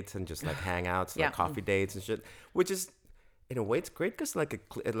walking dates and just like hangouts, Yeah. like coffee dates and shit, which is in a way it's great because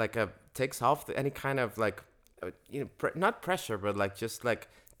it takes off any kind of like not pressure, but like just like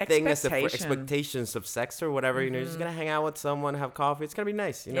thing as the expectations of sex or whatever. You're just gonna hang out with someone, have coffee. It's gonna be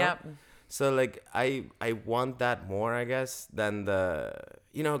nice, Yep. So like I want that more, I guess, than the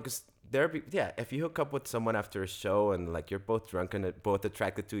because if you hook up with someone after a show and like you're both drunk and both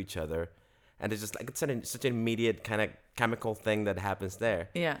attracted to each other, and it's just like it's such an immediate kind of chemical thing that happens there.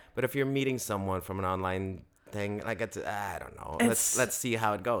 Yeah. But if you're meeting someone from an online thing, like it's I don't know. It's- Let's see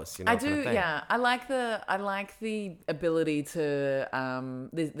how it goes. I kind of do, thing. yeah. I like the ability to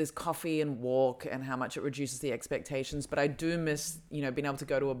there's coffee and walk and how much it reduces the expectations. But I do miss being able to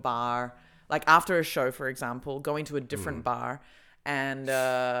go to a bar, like after a show, for example, going to a different bar and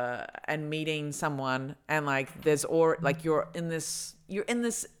meeting someone, and like you're in this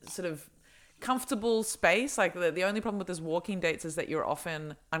sort of comfortable space. Like the only problem with this walking dates is that you're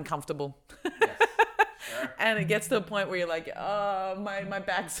often uncomfortable. And it gets to a point where you're like, oh, my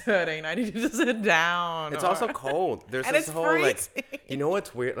back's hurting. I need to sit down. It's also cold. There's And this it's whole freezing. like,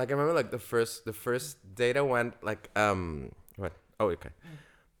 what's weird? Like I remember like the first date I went like what? Oh okay,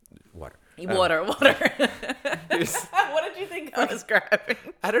 water. Water. What did you think I was grabbing?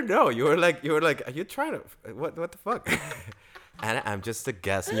 I don't know. You were like, are you trying to what the fuck? Anna, I'm just a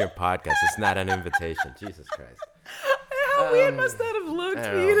guest in your podcast. It's not an invitation. Jesus Christ. How weird must that have looked I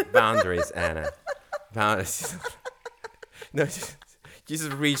for don't you? know. Boundaries, Anna. Boundaries. No, she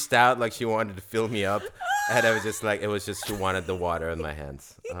just reached out like she wanted to fill me up, and I was just like, she wanted the water in my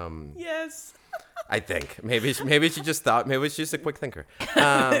hands. Yes. I think maybe she just thought maybe she's a quick thinker.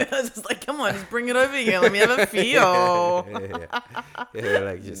 I was just like, come on, just bring it over here. Let me have a feel. Yeah,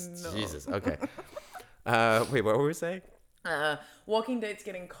 like just Jesus. Okay. Wait, what were we saying? Walking date's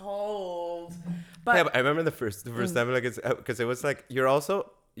getting cold. But Yeah, but I remember the first time, like, it's because it was like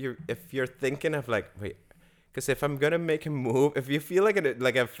if you're thinking of like, wait, because if I'm gonna make a move, if you feel like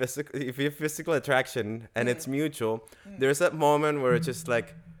a physical, if you have physical attraction and it's mutual, there's that moment where it's just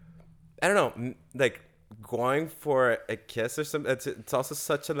like, I don't know, like going for a kiss or something. It's also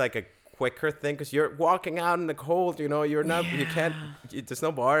such a like a quicker thing because you're walking out in the cold. You're not, you can't. There's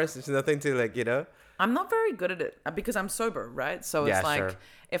no bars. There's nothing to like, I'm not very good at it because I'm sober, right? So it's Yeah, like sure.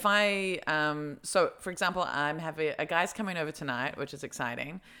 if I so for example, I'm having a guy's coming over tonight, which is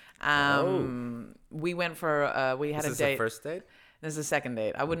exciting. We went for we had Is a this date. a first date? This is a second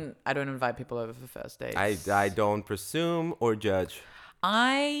date. I don't invite people over for first dates. I don't presume or judge.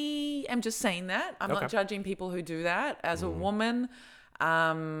 I am just saying that. I'm Okay. not judging people who do that. As a woman,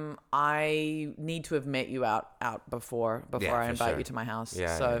 I need to have met you out before Yeah, I for invite sure. you to my house.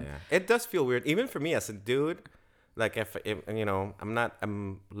 Yeah, So yeah, yeah. It does feel weird, even for me as a dude. Like if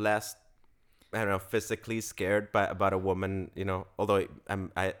I'm less, I don't know, physically scared about a woman. Although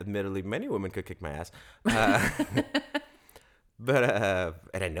I admittedly many women could kick my ass, but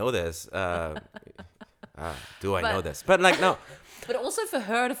and I know this. Do I know But- this? But like no. But also for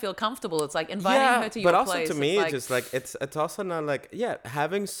her to feel comfortable, it's like inviting her to your but also place. to me, it's it's just like it's also not like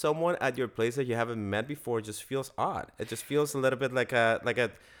having someone at your place that you haven't met before just feels odd. It just feels a little bit like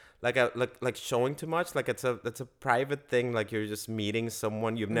showing too much. Like it's a private thing. Like you're just meeting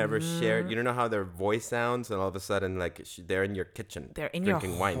someone you've never shared. You don't know how their voice sounds, and all of a sudden like they're in your kitchen, They're in your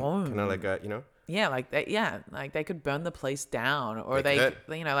drinking wine, home. kind of like yeah, like like they could burn the place down, or They they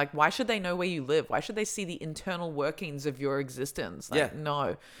could. like why should they know where you live? Why should they see the internal workings of your existence? Like, Yeah.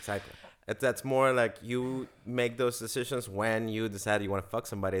 no. Exactly. That's more like you make those decisions when you decide you want to fuck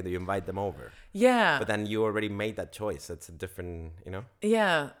somebody, that you invite them over. Yeah. But then you already made that choice. It's a different.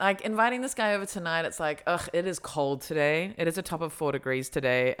 Yeah, like inviting this guy over tonight, it's like, ugh, it is cold today. It is a top of 4 degrees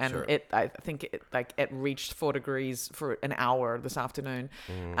today, and Sure. I think it reached 4 degrees for an hour this afternoon.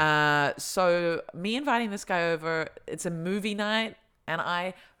 So me inviting this guy over, it's a movie night, and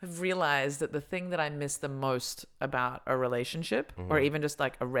I have realized that the thing that I miss the most about a relationship, or even just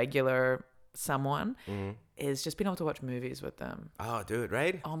like a regular someone, is just being able to watch movies with them. Oh, dude,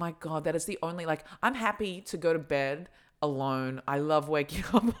 right? Oh my God, that is the only, like, I'm happy to go to bed alone. I love waking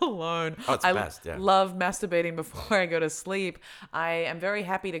up alone. Oh, it's I best, yeah. love masturbating before I go to sleep. I am very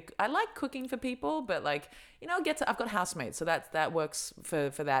happy to, I like cooking for people, but like, I've got housemates, so that works for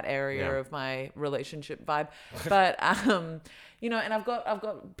that area Yeah. of my relationship vibe. But, and I've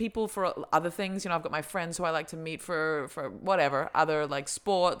got people for other things. I've got my friends who I like to meet for whatever, other like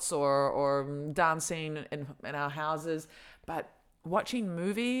sports or dancing in our houses. But watching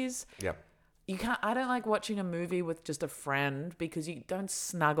movies, Yeah. I don't like watching a movie with just a friend because you don't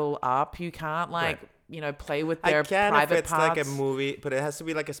snuggle up. You can't play with their I can private if it's parts. like a movie, but it has to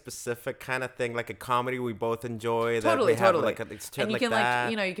be like a specific kind of thing, like a comedy we both enjoy. Totally, that we have totally. like a it's And you like can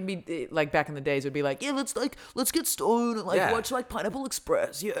that. you can be like back in the days would be like, yeah, let's get stoned and Yeah. watch like Pineapple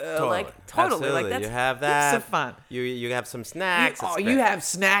Express. Yeah, Totally. like totally. Absolutely. Like that's you have heaps that. of fun. You have some snacks. it's You great. have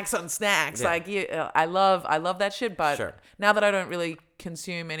snacks on snacks. Yeah. Like I love that shit. But Sure. now that I don't really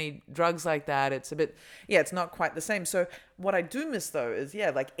consume any drugs like that, it's a bit it's not quite the same. So what I do miss though is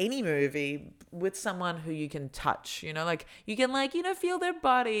like any movie with someone who you can touch. Like you can feel their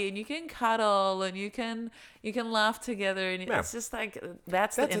body and you can cuddle and you can laugh together and Yeah. it's just like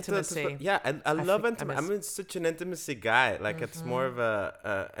that's the intimacy. Yeah, and I love think I intimacy. miss- I'm such an intimacy guy. Like it's more of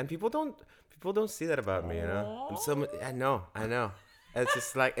a and people don't see that about me. I'm so I know. It's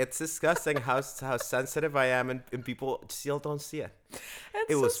just like it's disgusting how sensitive I am, and people still don't see it.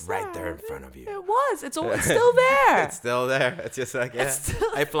 It's It so was right there in sad. front of you. It was. It's still there. It's still there. It's just like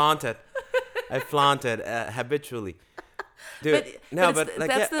I flaunt it. I flaunt it habitually. Dude, but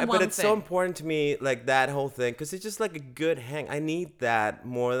that's the but one it's so thing. important to me, like that whole thing, because it's just like a good hang. I need that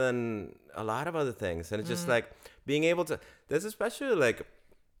more than a lot of other things, and it's just like being able to. There's especially like,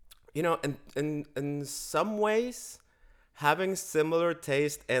 in some ways, having similar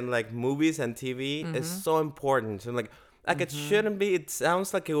taste in like movies and TV is so important, and like it shouldn't be. It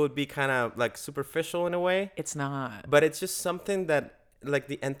sounds like it would be kind of like superficial in a way, It's not. but it's just something that like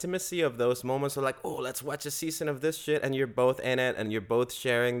the intimacy of those moments are like, oh, let's watch a season of this shit, and you're both in it and you're both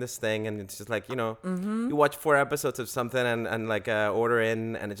sharing this thing, and it's just like you watch 4 episodes of something and like order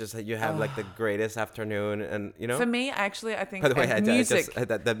in, and it's just like you have like the greatest afternoon, and For me, actually, I think by the way, music.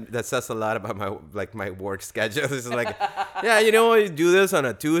 that says a lot about my work schedule. This is like, yeah, you do this on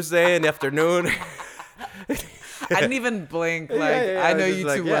a Tuesday in the afternoon. I didn't even blink. Like I know it's you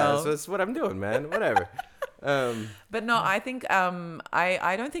just too like, well. Yeah, so it's what I'm doing, man. Whatever. But no, I think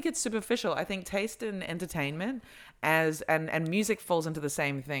I don't think it's superficial. I think taste in entertainment and music falls into the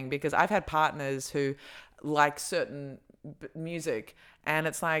same thing, because I've had partners who like certain music, and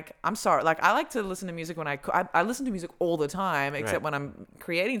it's like, I'm sorry, like I like to listen to music when I listen to music all the time, except Right. when I'm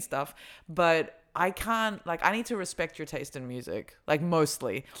creating stuff, but I can't, like, I need to respect your taste in music, like,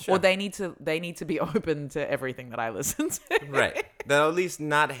 mostly, Sure. or they need to be open to everything that I listen to. Right. They'll at least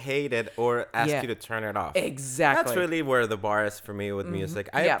not hate it or ask Yeah. you to turn it off. Exactly. That's really where the bar is for me with music.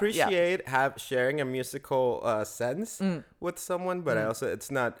 I Yeah, yeah. appreciate sharing a musical sense Mm. with someone, but I also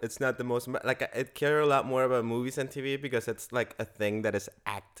it's not the most, like, I care a lot more about movies and TV because it's like a thing that is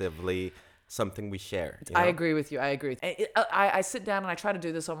actively something we share. You know? I agree with you. I agree. I sit down and I try to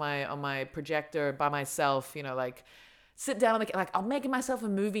do this on my projector by myself. You know, like sit down and like I'll make myself a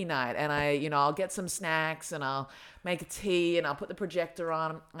movie night, and I'll get some snacks and I'll make a tea and I'll put the projector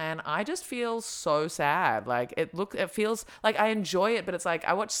on, and I just feel so sad. Like it feels like I enjoy it, but it's like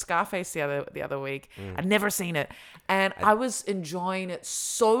I watched Scarface the other week. I'd never seen it, and I was enjoying it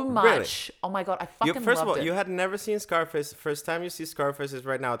so much. Really? Oh my god, I You, fucking first of loved all, it. you had never seen Scarface. First time you see Scarface is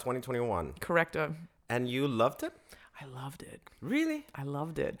right now, 2021, Correcto. and you loved it. I loved it. Really? I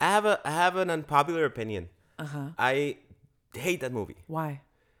loved it. I have an unpopular opinion. I hate that movie. Why?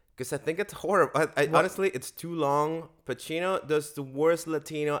 Because I think it's horrible. Honestly, it's too long. Pacino does the worst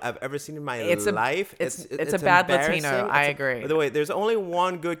Latino I've ever seen in my life. It's a bad Latino. embarrassing. I agree. By the way, there's only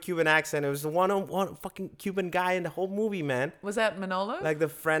one good Cuban accent. It was the one fucking Cuban guy in the whole movie, man. Was that Manolo? Like the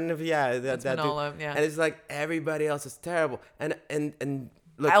friend of that Manolo, dude. yeah. And it's like everybody else is terrible. And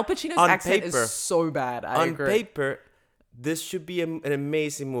look, Al Pacino's on accent paper, is so bad. I on agree. paper, this should be an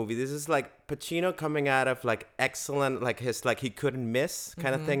amazing movie. This is like Pacino coming out of like excellent, like his like he couldn't miss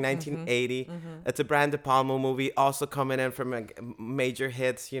kind of thing, 1980. It's a Brian De Palma movie, also coming in from like, major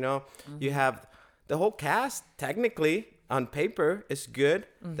hits. You know, you have the whole cast technically on paper is good.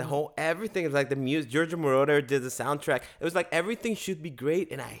 The whole everything is like the music. Giorgio Moroder did the soundtrack. It was like everything should be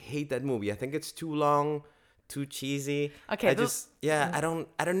great, and I hate that movie. I think it's too long. Too cheesy. Okay, I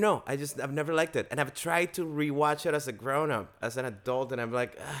don't know. I've never liked it, and I've tried to rewatch it as a grown up, as an adult, and I'm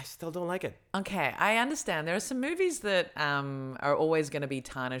like, I still don't like it. Okay, I understand. There are some movies that are always going to be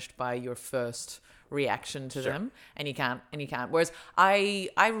tarnished by your first reaction to them, and you can't. Whereas I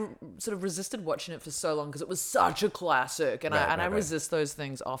sort of resisted watching it for so long because it was such a classic, and I right. resist those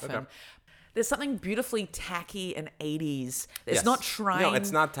things often. Okay. There's something beautifully tacky and 80s. It's Yes. not trying. No,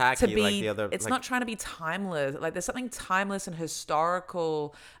 it's not tacky to be, like the other, It's like- not trying to be timeless. Like there's something timeless and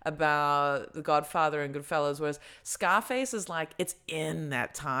historical about The Godfather and Goodfellas, whereas Scarface is like it's in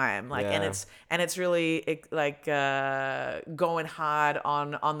that time. Like Yeah. and it's really like going hard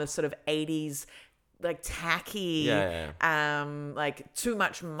on the sort of 80s. Like tacky, like too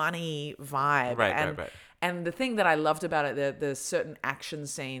much money vibe, Right. And the thing that I loved about it, the certain action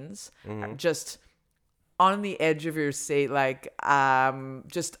scenes, Mm-hmm. are just on the edge of your seat. Like, I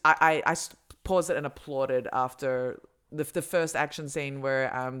paused it and applauded after the first action scene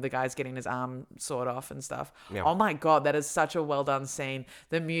where the guy's getting his arm sawed off and stuff. Yeah. Oh my god, that is such a well done scene.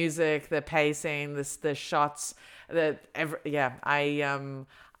 The music, the pacing, the shots, I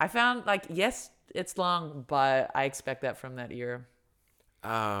found like yes, it's long, but I expect that from that era.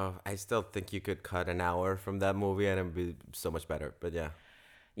 I still think you could cut an hour from that movie and it'd be so much better. But yeah.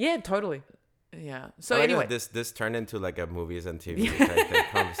 Yeah, totally. Yeah. So I like anyway, that this turned into like a movies and TV type of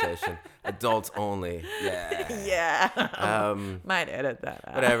conversation. Adults only. Yeah. yeah, might edit that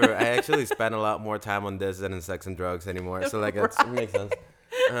out. Whatever. I actually spend a lot more time on this than in sex and drugs anymore. So like it makes sense.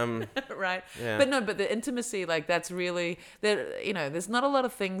 Right. Yeah. But the intimacy, like that's really there. You know, there's not a lot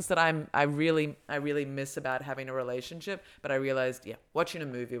of things that I really miss about having a relationship. But I realized, watching a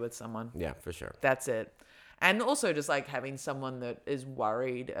movie with someone, Yeah, for sure. that's it. And also just like having someone that is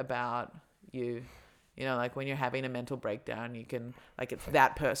worried about you. You know, like when you're having a mental breakdown, you can like it's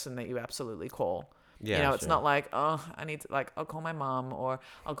that person that you absolutely call. Yeah, you know, it's sure. not like, oh, I need to like, I'll call my mom or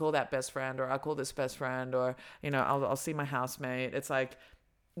I'll call that best friend or I'll call this best friend or, you know, I'll see my housemate. It's like,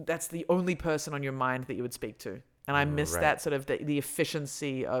 that's the only person on your mind that you would speak to. And I miss Right. that sort of the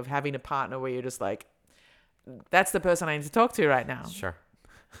efficiency of having a partner where you're just like, that's the person I need to talk to right now. Sure.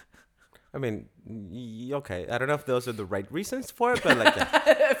 I mean, okay. I don't know if those are the right reasons for it, but like,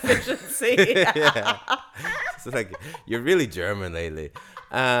 yeah. Efficiency. Yeah. It's like you're really German lately.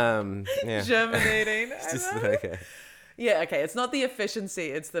 Yeah. Germinating. It's just like, Yeah, okay. It's not the efficiency.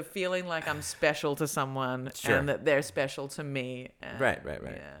 It's the feeling like I'm special to someone Sure. and that they're special to me. And, Right.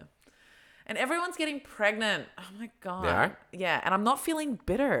 Yeah. And everyone's getting pregnant. Oh my God. They are? Yeah. And I'm not feeling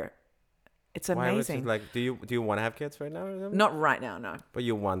bitter. It's why was amazing. it like? Do you want to have kids right now? Or something? Not right now, no. But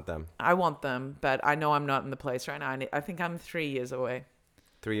you want them. I want them, but I know I'm not in the place right now. I think I'm 3 years away.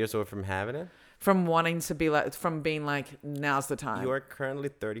 3 years away from having it. from wanting to be like, from being like, now's the time. You are currently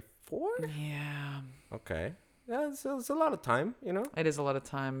 34. Yeah, Okay. Yeah, it's a lot of time. You know, it is a lot of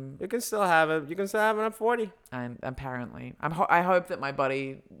time. you can still have it. You can still have it at 40. And apparently, I hope that my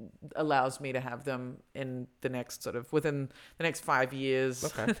body allows me to have them in the next within the next 5 years.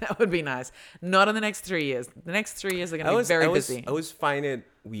 Okay. That would be nice. Not in the next 3 years. The next 3 years are going to be very busy. I always find it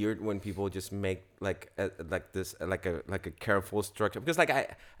weird when people just make like a careful structure, because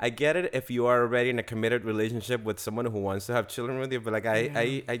like I get it if you are already in a committed relationship with someone who wants to have children with you, but like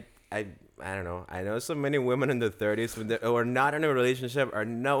I don't know. I know so many women in their 30s who are not in a relationship, are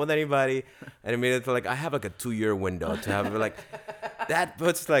not with anybody, and immediately like I have like a 2-year window to have like that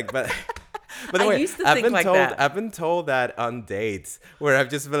puts like but. By the I way, used to I've think been like told that. I've been told that on dates where I've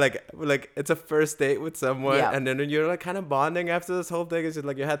just been like it's a first date with someone, Yeah. and then you're like kind of bonding after this whole thing. It's just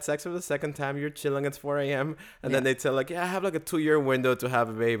like you had sex for the second time, you're chilling, it's 4 a.m. and then they tell like, yeah, I have like a 2-year window to have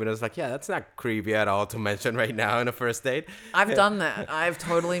a baby, and it's like, yeah, that's not creepy at all to mention right now in a first date. I've done that. I've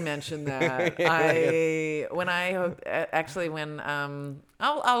totally mentioned that.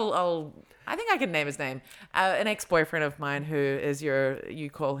 I think I can name his name. An ex-boyfriend of mine who is you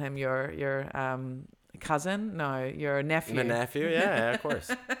call him your cousin? No, your nephew. My nephew, yeah, of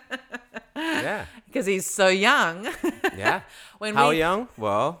course. Yeah. Because he's so young. Yeah. How young?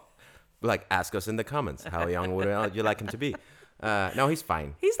 Well, like ask us in the comments. How young would you like him to be? No, he's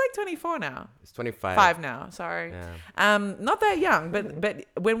fine. He's like 24 now. He's 25. 5 now, sorry. Yeah. Not that young, but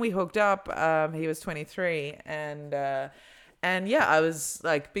when we hooked up, he was 23, and yeah, I was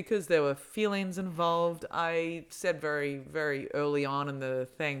like, because there were feelings involved, I said very, very early on in the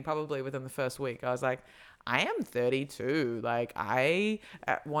thing, probably within the first week, I was like, I am 32. Like, I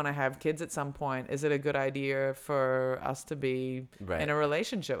want to have kids at some point. Is it a good idea for us to be in a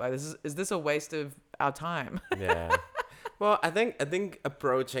relationship? Like, is this a waste of our time? Yeah. Well, I think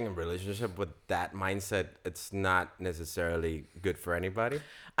approaching a relationship with that mindset, it's not necessarily good for anybody.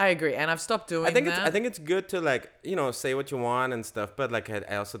 I agree, and I've stopped doing that. I think it's good to like, you know, say what you want and stuff, but like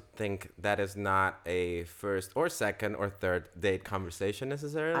I also think that is not a first or second or third date conversation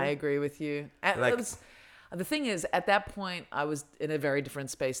necessarily. I agree with you. The thing is, at that point, I was in a very different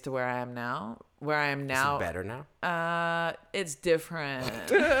space to where I am now. Where I am now, is it better now? It's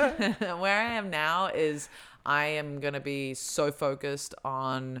different. Where I am now is I am gonna be so focused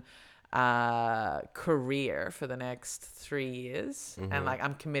on career for the next 3 years, and like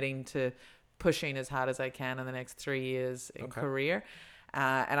I'm committing to pushing as hard as I can in the next 3 years in career,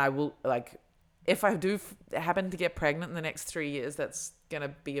 and I will, like, if I do happen to get pregnant in the next 3 years, that's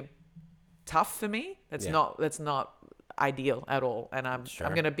gonna be tough for me. That's not ideal at all, and I'm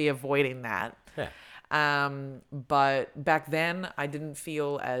gonna be avoiding that. But back then I didn't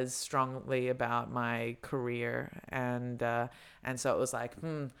feel as strongly about my career, and so it was like,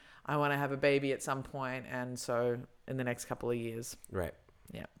 I want to have a baby at some point, and so in the next couple of years. Right.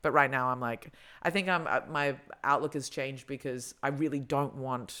 Yeah. But right now I'm like, I think my outlook has changed because I really don't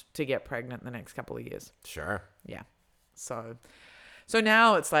want to get pregnant in the next couple of years. Sure. Yeah. So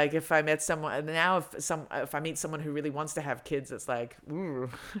now it's like, if I met someone now, if I meet someone who really wants to have kids, it's like, ooh.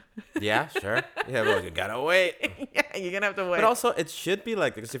 Yeah, sure. Yeah, well, you gotta wait. Yeah, you're gonna have to wait. But also, it should be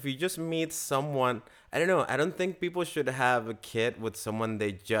like, because if you just meet someone, I don't know, I don't think people should have a kid with someone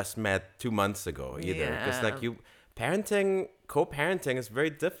they just met 2 months ago either. Because like co-parenting is very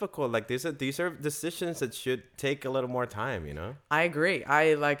difficult. Like these are decisions that should take a little more time, you know? I agree.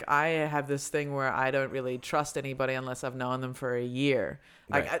 I have this thing where I don't really trust anybody unless I've known them for a year.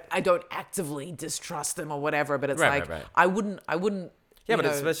 Like I don't actively distrust them or whatever, but it's right. I wouldn't. Yeah, but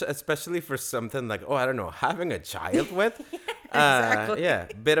especially for something like, I don't know, having a child with. Exactly. Yeah,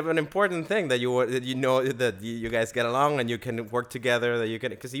 bit of an important thing that you know that you guys get along and you can work together, that you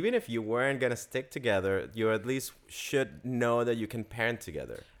can, because even if you weren't gonna stick together, you at least should know that you can parent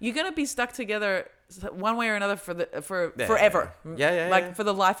together. You're gonna be stuck together one way or another for forever. Yeah. Like for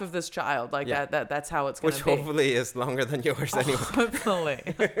the life of this child. Like that's how it's gonna be. Which hopefully is longer than yours anyway. Hopefully.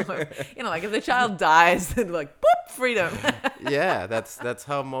 You know, like if the child dies, then like boop, freedom. Yeah, that's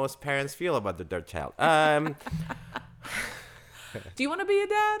how most parents feel about their child. Do you want to be a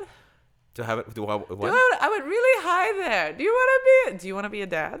dad? To have it? What? I went really high there. Do you want to be a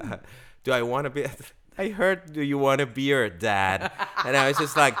dad? Do I want to be? I heard. Do you want to be your dad? And I was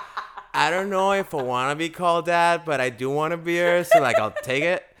just like, I don't know if I want to be called dad, but I do want to be yours. So like, I'll take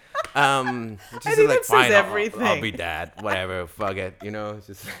it. Just I think like, that fine, says everything. I'll be dad. Whatever. Fuck it. You know. It's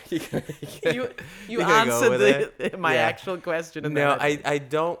just you answered my actual question. No, I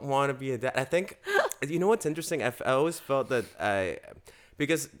don't want to be a dad. I think, you know what's interesting? I always felt that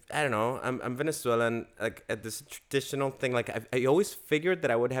because I don't know, I'm Venezuelan, like at this traditional thing, like I always figured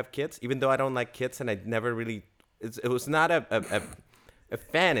that I would have kids, even though I don't like kids, and I never really, it was not a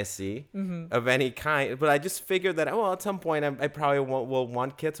fantasy of any kind, but I just figured that, oh, at some point I probably will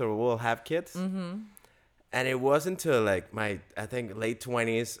want kids or will have kids. And it wasn't until like my, I think, late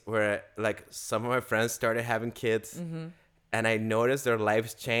 20s where like some of my friends started having kids, and I noticed their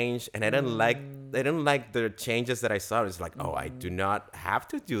lives change, and they didn't like the changes that I saw. It's like, oh, I do not have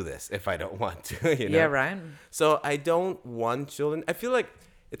to do this if I don't want to, you know? Yeah, right. So I don't want children. I feel like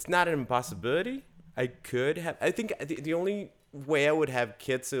it's not an impossibility. I could have. I think the only way I would have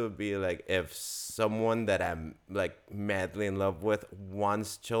kids, it would be like if someone that I'm like madly in love with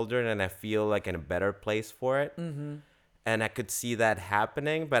wants children, and I feel like in a better place for it. And I could see that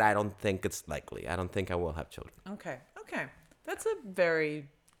happening, but I don't think it's likely. I don't think I will have children. Okay. That's a very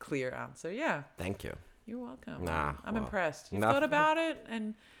clear answer. Yeah. Thank you. You're welcome. Nah, I'm well, impressed. You've nothing. thought about it,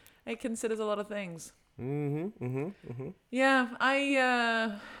 and it considers a lot of things. Yeah,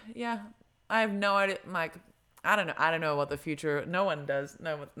 I have no idea. Like, I don't know what the future. No one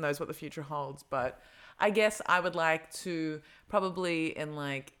knows what the future holds. But I guess I would like to probably in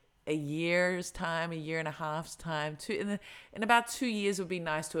like a year's time, a year and a half's time, in about 2 years, it would be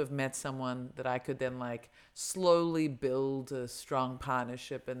nice to have met someone that I could then like slowly build a strong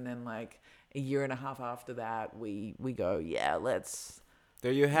partnership, and then like a year and a half after that, we go, yeah, let's.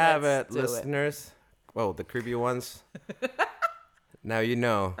 There you have Let's it, do it. listeners. Oh, the creepy ones. Now you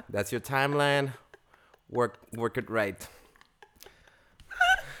know. That's your timeline. Work it right.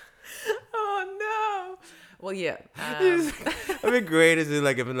 Oh no. Well, yeah. It'd be great is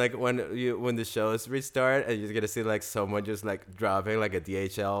like if when the shows restart and you're gonna see like someone just like dropping like a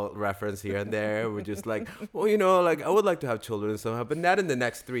DHL reference here and there. We're just like, well, you know, like I would like to have children somehow, but not in the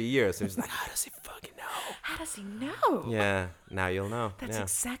next 3 years. It's like, how does he fucking know? How does he know? Yeah, now you'll know. That's yeah.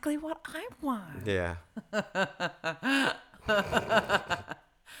 exactly what I want. Yeah.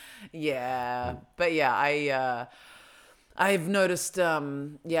 Yeah, but yeah, I've noticed.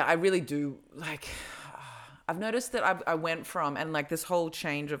 I really do like. I've noticed that I went from, and like this whole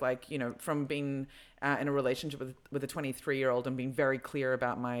change of like, you know, from being in a relationship with a 23-year-old and being very clear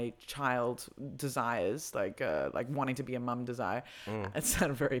about my child desires, like wanting to be a mum desire. It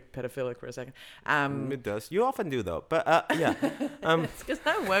sounded very pedophilic for a second. It does. You often do though. But yeah. It's because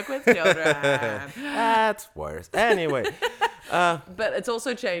I work with children. That's worse. Anyway. But it's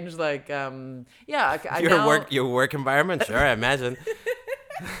also changed, like, Your work environment, sure, I imagine.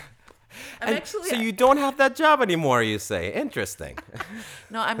 I'm actually, so you don't have that job anymore, you say? Interesting.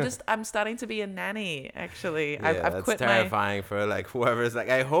 no, I'm starting to be a nanny. Actually, Yeah, I've that's quit terrifying for like whoever's like.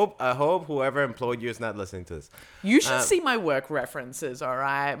 I hope whoever employed you is not listening to this. You should see my work references. All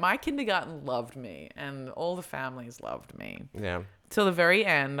right, my kindergarten loved me, and all the families loved me. Yeah. Till the very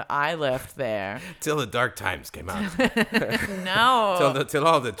end, I left there. Till the dark times came out. No. till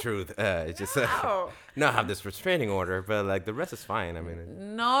all the truth. It's just No. not have this restraining order, but like the rest is fine. I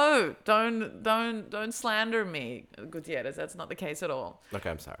mean. No, don't slander me, Gutierrez. That's not the case at all. Okay,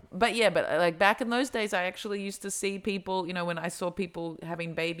 I'm sorry. But yeah, like back in those days, I actually used to see people, you know, when I saw people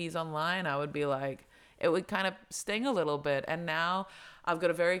having babies online, I would be like, it would kind of sting a little bit. And now I've got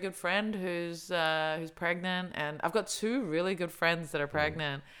a very good friend who's pregnant, and I've got two really good friends that are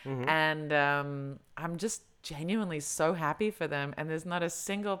pregnant, and I'm just genuinely so happy for them. And there's not a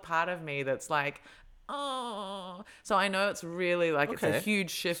single part of me that's like, oh. So I know it's really like it's a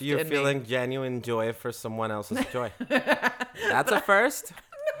huge shift. So you're in feeling me. genuine joy for someone else's joy. That's a first.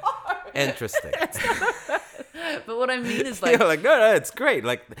 No. Interesting. But what I mean is like, You're like, no, it's great.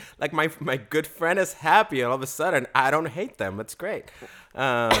 Like my good friend is happy, and all of a sudden I don't hate them. It's great.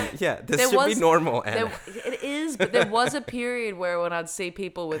 This should be normal. It is, but there was a period where when I'd see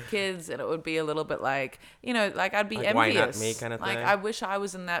people with kids, and it would be a little bit like, you know, like I'd be like, envious. why not me kind of like, thing? I wish I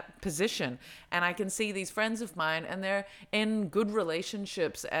was in that position. And I can see these friends of mine, and they're in good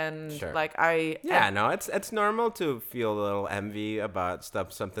relationships, and Sure. like it's normal to feel a little envy about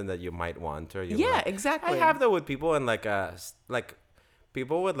something that you might want or you yeah, like. exactly. I have that with people and like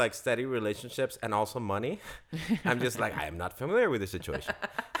people with like steady relationships and also money. I'm just like, I am not familiar with the situation.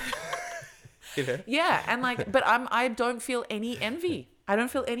 You know? Yeah, and like, but I don't feel any envy. I don't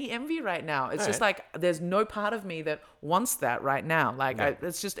feel any envy right now. It's just like there's no part of me that wants that right now. Like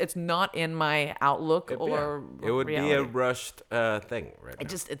it's not in my outlook or it would reality. be a rushed thing right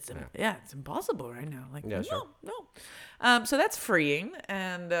now. It's impossible right now. Like Yeah, sure. no. So that's freeing,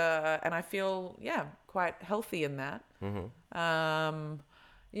 and I feel quite healthy in that.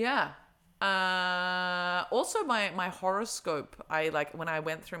 Also my horoscope, I like when I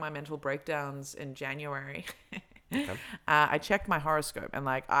went through my mental breakdowns in January. I checked my horoscope, and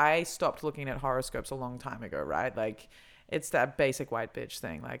like I stopped looking at horoscopes a long time ago, right? Like it's that basic white bitch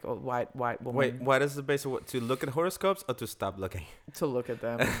thing, like white woman. Wait, what is the basic to look at horoscopes or to stop looking? To look at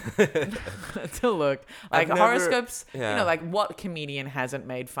them. To look. Like horoscopes, you know, like what comedian hasn't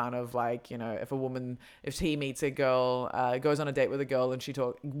made fun of, like, you know, if he meets a girl, goes on a date with a girl and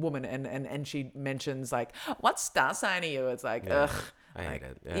and she mentions like, what star sign are you? It's like, ugh. I hate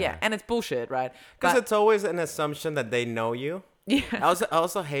it. Yeah, and it's bullshit, right? Because it's always an assumption that they know you. Yeah. I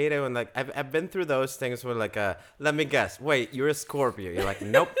also hate it when like I've been through those things where like let me guess. Wait, you're a Scorpio. You're like,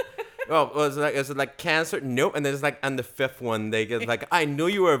 nope. Oh, was it like Cancer? Nope. And then it's like on the fifth one they get like, I knew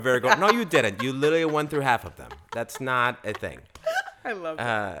you were a Virgo. No, you didn't. You literally went through half of them. That's not a thing. I love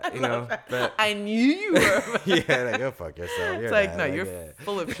that. But I knew you were. yeah, like, go fuck yourself. It's like, no, you're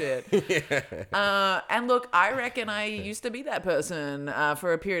full of shit. And look, I reckon I used to be that person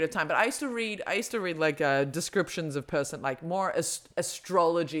for a period of time. But I used to read like descriptions of person, like more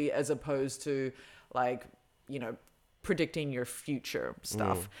astrology as opposed to like, you know, predicting your future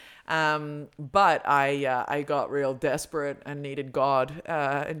stuff. But I got real desperate and needed God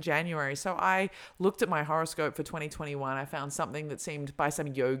in January. So I looked at my horoscope for 2021. I found something that seemed by some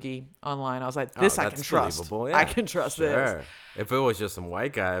yogi online. I was like, this I can trust. Yeah. I can trust this. If it was just some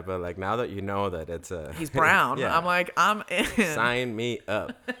white guy, but like now that you know that it's he's brown, yeah. I'm like, I'm in. Sign me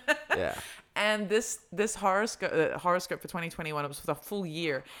up. Yeah. And this horoscope for 2021, it was for the full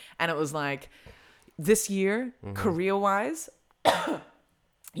year. And it was like, this year, career-wise,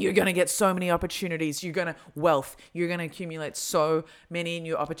 you're going to get so many opportunities. You're going to accumulate so many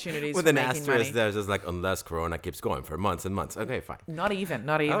new opportunities With for an making asterisk money. there's just like, unless Corona keeps going for months and months. Okay, fine. Not even.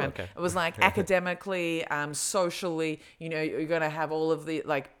 Oh, okay. It was like academically, socially, you know, you're going to have all of the,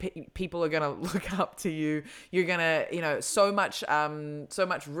 like, people are going to look up to you. You're going to, you know, so much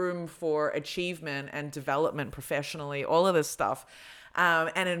room for achievement and development professionally, all of this stuff.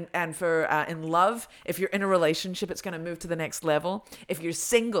 In love, if you're in a relationship, it's going to move to the next level. If you're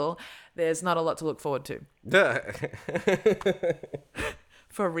single, there's not a lot to look forward to.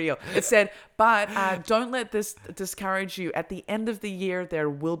 For real. It said, but don't let this discourage you. At the end of the year, there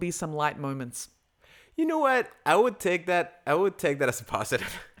will be some light moments. You know what? I would take that as a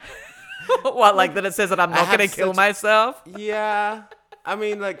positive. What, like that it says that I'm not going to kill myself? Yeah. I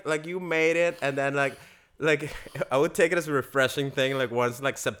mean, like you made it, and then like I would take it as a refreshing thing. Like once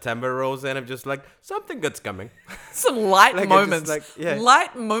like September rolls in, I'm just like, something good's coming. Some light Like, moments. like, yeah.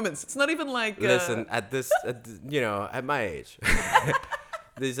 Light moments. It's not even like. Listen, at my age,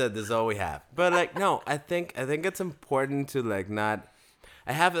 this is all we have. But like, no, I think it's important to like not.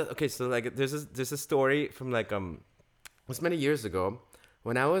 So like there's a story from like it was many years ago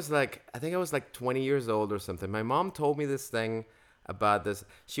when I was like, I think I was like 20 years old or something. My mom told me this thing about this.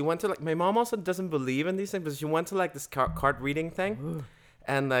 She went to like, my mom also doesn't believe in these things, but she went to like this card reading thing. Ooh.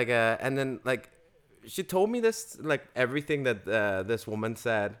 And like and then like she told me this, like everything that this woman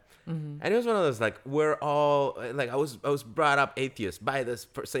said. Mm-hmm. And it was one of those like, we're all like, I was brought up atheist by this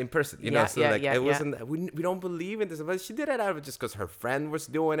same person, you know, so like it wasn't, we don't believe in this, but she did it out of just because her friend was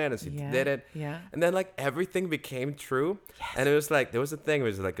doing it and she did it, and then like everything became true. And it was like, there was a thing, it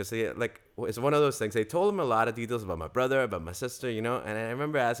was like, it's one of those things. They told him a lot of details about my brother, about my sister, you know, and I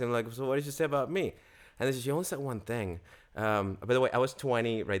remember asking him like, so what did she say about me? And then she only said one thing. By the way, I was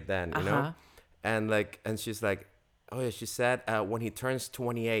 20 right then, you know, and she's like, oh yeah, she said when he turns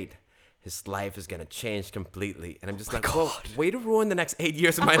 28, his life is gonna change completely. And I'm just well, way to ruin the next 8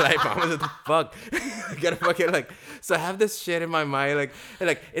 years of my life. Mom. What the fuck? I gotta fucking like. So I have this shit in my mind,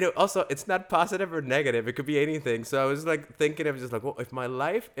 like also, it's not positive or negative. It could be anything. So I was like thinking of just like, well, if my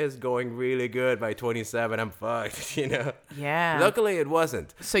life is going really good by 27, I'm fucked, you know? Yeah. Luckily, it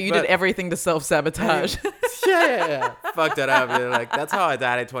wasn't. So you did everything to self-sabotage. Yeah. Fucked it up. Like that's how I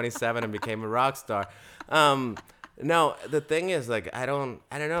died at 27 and became a rock star. No, the thing is, like, I don't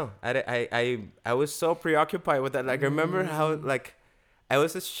know. I was so preoccupied with that. Like, I remember how, like, I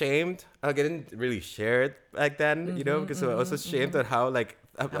was ashamed. Like, I didn't really share it back then, you know, because I was ashamed at how, like,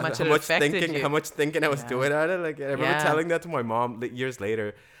 how much thinking I was doing on it. Like, I remember telling that to my mom years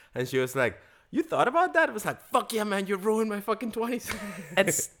later, and she was like, you thought about that? It was like, fuck yeah, man, you ruined my fucking 20s.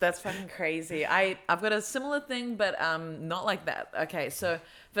 That's fucking crazy. I've got a similar thing, but not like that. Okay, so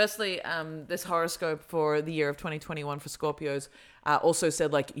firstly, this horoscope for the year of 2021 for Scorpios also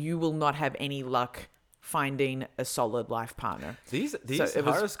said like you will not have any luck finding a solid life partner. These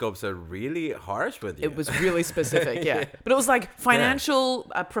horoscopes are really harsh with you. It was really specific, yeah. But it was like financial,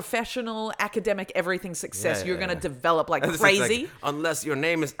 professional, academic, everything success. You're going to develop like crazy. Like, unless your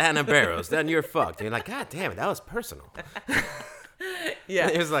name is Anna Barrows, then you're fucked. And you're like, God damn it, that was personal. Yeah.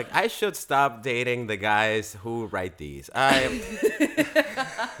 He was like, I should stop dating the guys who write these.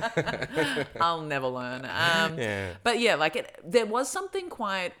 I'll never learn. Yeah. But yeah, like there was something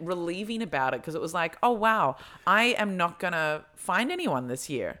quite relieving about it because it was like, oh wow, I am not gonna find anyone this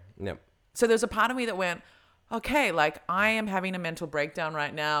year. Yep. So there's a part of me that went, okay, like I am having a mental breakdown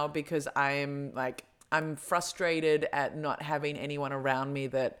right now because I'm frustrated at not having anyone around me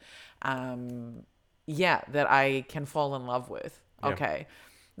that, that I can fall in love with. Yeah. Okay.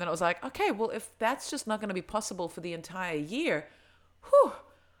 Then I was like, okay, well, if that's just not going to be possible for the entire year, whew,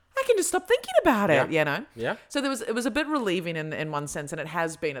 I can just stop thinking about it, Yeah. you know? Yeah. So it was a bit relieving in one sense, and it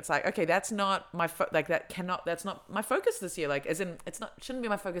has been. It's like, okay, that's not my that's not my focus this year. Like, as in, shouldn't be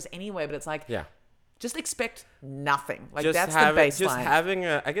my focus anyway. But it's like, Yeah. just expect nothing. Like Just that's having, the baseline. just having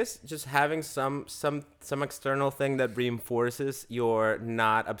just having some external thing that reinforces your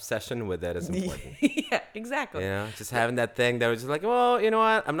not obsession with it is important. Yeah, exactly. You know, just having that thing that was just like, well, you know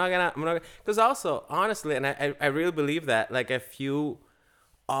what, I'm not gonna, because also, honestly, and I really believe that, like, if you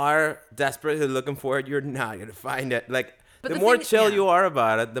are desperately looking for it, you're not gonna find it. Like, But the the more thing- chill yeah. you are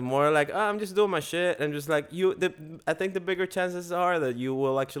about it, the more like, oh, I'm just doing my shit, and just like I think the bigger chances are that you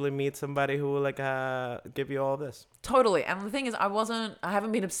will actually meet somebody who will like give you all this. Totally. And the thing is, I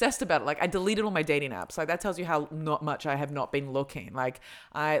haven't been obsessed about it. Like, I deleted all my dating apps. Like, that tells you how not much I have not been looking. Like,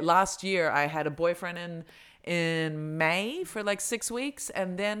 last year I had a boyfriend in May for like 6 weeks,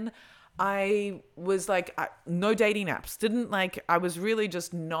 and then I was like, no dating apps. I was really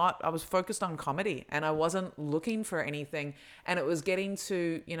just I was focused on comedy and I wasn't looking for anything. And it was getting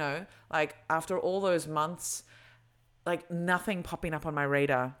to, like after all those months, like nothing popping up on my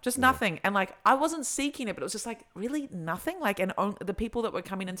radar, just nothing. And like, I wasn't seeking it, but it was just like really nothing. Like, and the people that were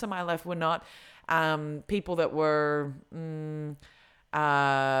coming into my life were not people that were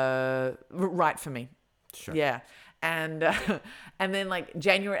right for me. Sure. Yeah. And then like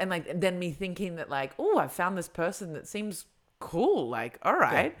January, and like then me thinking that like, oh, I found this person that seems cool. Like, all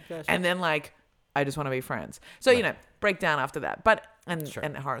right. Yeah, sure. And then like, I just want to be friends. So, break down after that. But, Sure.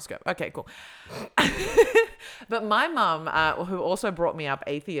 and horoscope. Okay, cool. But my mum, who also brought me up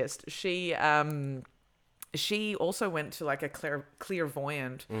atheist, she also went to like a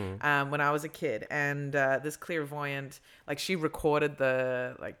clairvoyant when I was a kid, and this clairvoyant, like, she recorded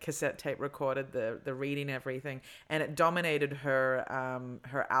the like cassette tape, recorded the reading and everything, and it dominated her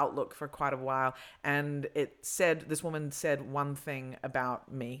her outlook for quite a while. And this woman said one thing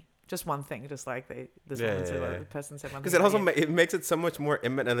about me. Just one thing, just like the person said one thing. Because it also it makes it so much more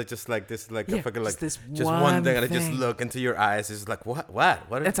imminent. It's just like this, like a fucking, like just one thing, and I just thing. look into your eyes. It's like what?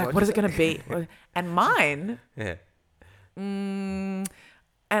 It's like, what is it going to be? And mine, Yeah. and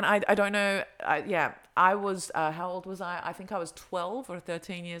I don't know. I was, how old was I? I think I was 12 or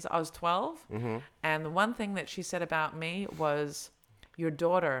 13 years. I was 12. Mm-hmm. And the one thing that she said about me was, your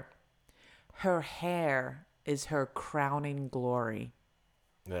daughter, her hair is her crowning glory.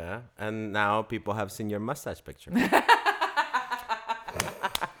 Yeah. And now people have seen your mustache picture.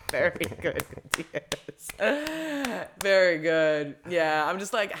 Very good. Yes. Very good. Yeah. I'm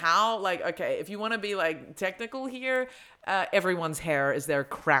just like, how, like, okay, if you want to be like technical here, everyone's hair is their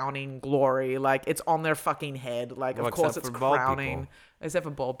crowning glory. Like, it's on their fucking head. Like, Well, of course except it's for bald crowning. people. Except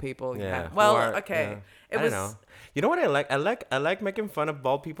for bald people. Yeah. Well, Or, okay. yeah. I don't know. You know what I like? I like making fun of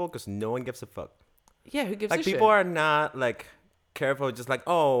bald people because no one gives a fuck. Yeah, who gives Like, a shit? people are not like careful, just like,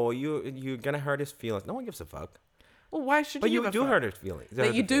 oh, you're gonna hurt his feelings. No one gives a fuck. Well, why should But you you give a do fuck? hurt their feelings.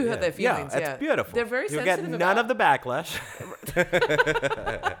 That you do hurt their feelings, Yeah, yeah. it's beautiful. They're very You sensitive get none about- of the backlash.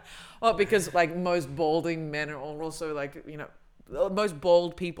 Well, because like most balding men are also like, most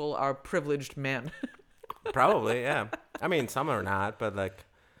bald people are privileged men. Probably, yeah. I mean, some are not, but like,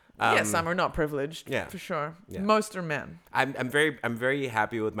 Yeah, some are not privileged. yeah. For sure. Yeah. Most are men. I'm very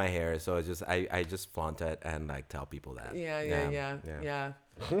happy with my hair, so it's just I just flaunt it and like tell people that. Yeah.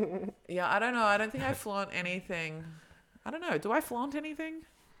 Yeah, I don't know. I don't think I flaunt anything. I don't know. Do I flaunt anything?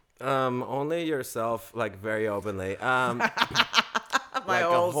 Only yourself, like, very openly. My Like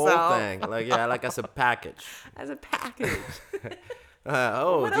whole a whole self. thing, like, yeah, like as a package. As a package.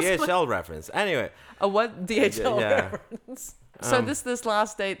 Oh, What else DHL reference. Anyway, A what DHL Yeah. reference? So this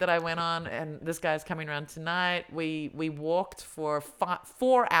last date that I went on, and this guy's coming around tonight. We walked for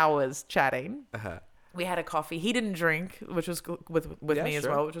 4 hours chatting. We had a coffee. He didn't drink, which was cool, with Yeah, me as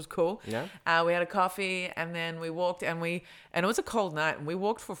sure. well, which was cool. Yeah. We had a coffee, and then we walked, and it was a cold night, and we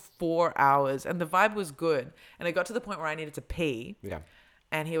walked for 4 hours, and the vibe was good. And it got to the point where I needed to pee. yeah.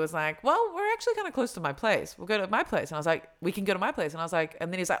 And he was like, well, we're actually kind of close to my place. We'll go to my place. And I was like, we can go to my place. And I was like, and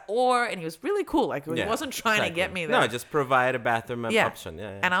then he's like, and he was really cool. Like, he Yeah, wasn't trying to get me there. No, just provide a bathroom Yeah. option.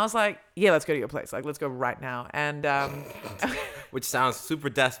 Yeah. And I was like, yeah, let's go to your place. Like, let's go right now. And which sounds super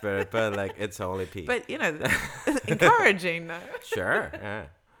desperate, but like it's only pee. But you know, encouraging though. Sure. Yeah.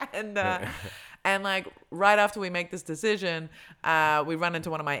 And like right after we make this decision, we run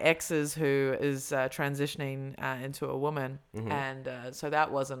into one of my exes who is transitioning into a woman, and so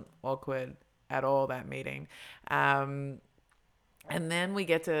that wasn't awkward at all, that meeting. And then we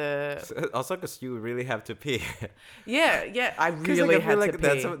get to Also, because you really have to pee. yeah, I 'Cause, really like, I feel had like to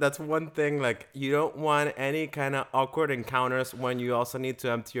pee. that's one thing. Like, you don't want any kind of awkward encounters when you also need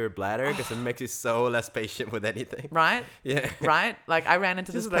to empty your bladder, because it makes you so less patient with anything. Right? Yeah. Right? Like I ran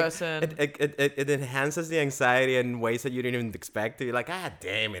into this Just like, person. it enhances the anxiety in ways that you didn't even expect. To. You're like,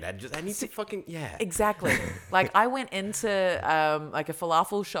 damn it, I need to fucking Exactly. Like I went into like a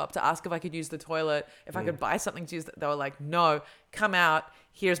falafel shop to ask if I could use the toilet, if I could buy something to use. They were like, no, come out.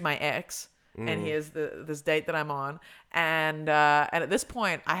 Here's my ex. And here's this date that I'm on. And at this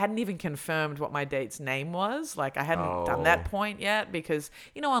point, I hadn't even confirmed what my date's name was. Like I hadn't done that point yet, because,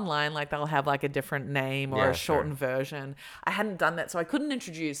 you know, online, like they'll have like a different name or Yeah, a shortened version. I hadn't done that. So I couldn't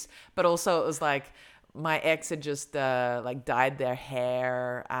introduce, but also it was like my ex had just like dyed their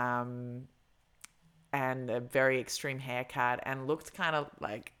hair, and a very extreme haircut, and looked kind of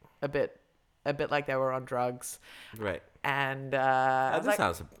like a bit like they were on drugs. Right. And I was like,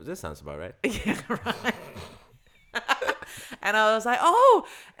 This sounds about right. yeah, right. And I was like, oh,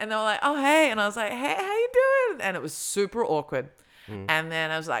 and they were like, oh, hey, and I was like, hey, how you doing? And it was super awkward. And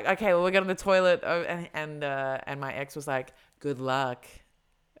then I was like, okay, well, we're going to the toilet. Oh, and my ex was like, good luck.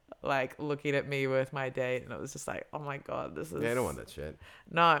 Like looking at me with my date, and it was just like, oh my god, this is. Yeah, I don't want that shit.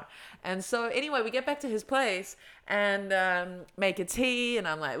 No. And so anyway, we get back to his place and make a tea, and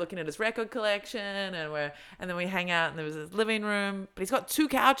I'm like looking at his record collection, and then we hang out, and there was his living room, but he's got 2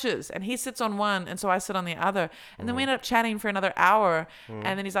 couches, and he sits on one, and so I sit on the other, and then we ended up chatting for another hour,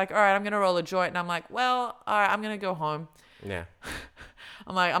 and then he's like, all right, I'm gonna roll a joint, and I'm like, well, all right, I'm gonna go home. Yeah.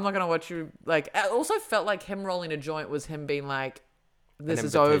 I'm like, I'm not gonna watch you. Like, I also felt like him rolling a joint was him being like, this An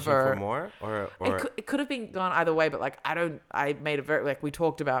is invitation over. For more, or It could have been gone either way, but like I made it very, like, we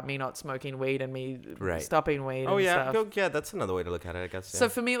talked about me not smoking weed and me Right. stopping weed. oh and yeah, stuff. yeah, that's another way to look at it, I guess. So Yeah.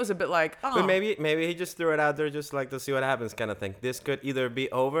 for me, it was a bit like, oh, But maybe he just threw it out there just like to see what happens, kind of thing. This could either be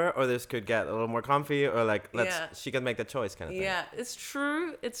over, or this could get a little more comfy, or like Yeah. she can make the choice, kind of thing. yeah, it's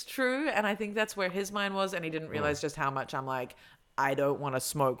true, and I think that's where his mind was, and he didn't realize just how much I'm like, I don't want to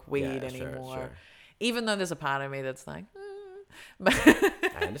smoke weed Yeah, sure, anymore, sure. even though there's a part of me that's like, but.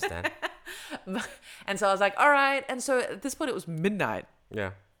 I understand. And so I was like, all right. And so at this point, it was midnight.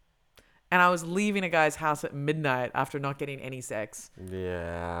 Yeah. And I was leaving a guy's house at midnight after not getting any sex.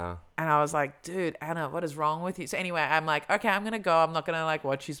 Yeah. And I was like, dude, Anna, what is wrong with you? So anyway, I'm like, okay, I'm going to go. I'm not going to like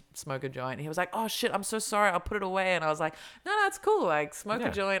watch you smoke a joint. And he was like, oh shit, I'm so sorry. I'll put it away. And I was like, no, it's cool. Like smoke Yeah.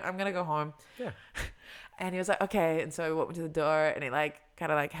 a joint. I'm going to go home. Yeah. And he was like, okay. And so we walked to the door, and he like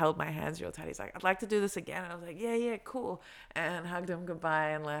kind of like held my hands real tight. He's like, I'd like to do this again. And I was like, yeah, cool. And hugged him goodbye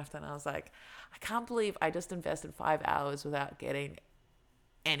and left. And I was like, I can't believe I just invested 5 hours without getting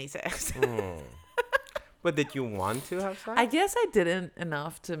any sex. But did you want to have sex? I guess I didn't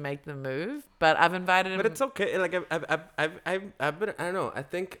enough to make the move, but I've invited him. But it's okay. Like I've been. I don't know. I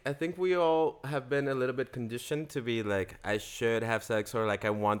think we all have been a little bit conditioned to be like, I should have sex, or like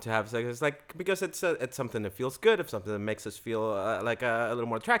I want to have sex. It's like because it's something that feels good, if something that makes us feel like a little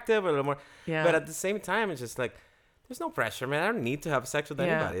more attractive, or a little more. Yeah. But at the same time, it's just like, there's no pressure, man. I don't need to have sex with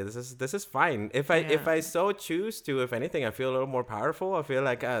Yeah. anybody. This is fine. If I so choose to, if anything, I feel a little more powerful. I feel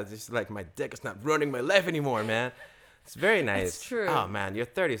like just like my dick is not running my life anymore, man. It's very nice. It's true. Oh man, your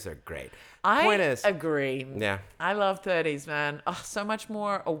 30s are great. I Point is, agree. yeah. I love 30s, man. Oh, so much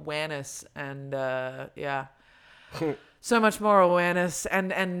more awareness and yeah. So much more awareness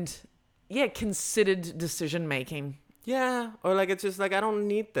and yeah, considered decision making. Yeah, or like it's just like I don't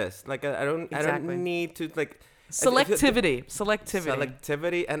need this. Like I don't Exactly. need to like Selectivity.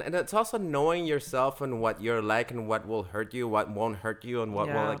 selectivity, and it's also knowing yourself and what you're like and what will hurt you, what won't hurt you, and what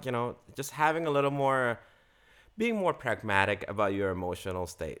will, Yeah. like, you know, just having a little more, being more pragmatic about your emotional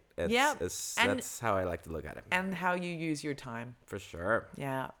state. Yeah, and- That's how I like to look at it. And how you use your time. For sure.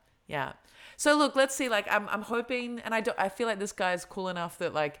 Yeah. So look, let's see. Like, I'm hoping, and I feel like this guy's cool enough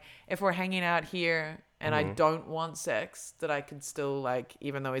that like if we're hanging out here and I don't want sex, that I could still like,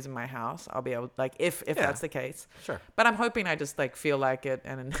 even though he's in my house, I'll be able like if Yeah. that's the case. Sure. But I'm hoping I just like feel like it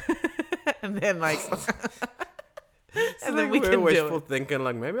and and then like and then we we're can do wishful it. thinking,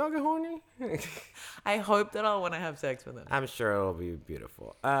 like maybe I'll get horny. I hope that I'll want to have sex with him. I'm sure it'll be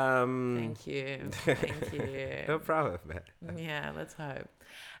beautiful. Thank you. Thank No you. problem, man. Yeah, let's hope.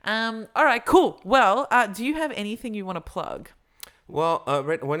 All right, cool. Well, do you have anything you want to plug? Well,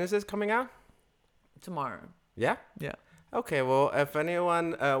 when is this coming out? Tomorrow. Yeah. Yeah. Okay, well, if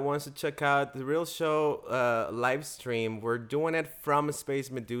anyone wants to check out the Real Show live stream, we're doing it from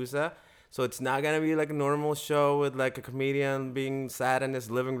Space Medusa. So it's not gonna be like a normal show with like a comedian being sad in his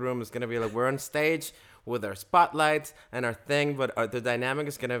living room. It's gonna be like we're on stage with our spotlights and our thing, but the dynamic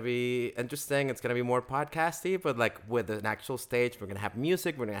is gonna be interesting. It's gonna be more podcasty, but like with an actual stage. We're gonna have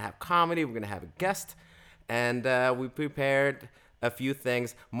music, we're gonna have comedy, we're gonna have a guest, and we prepared a few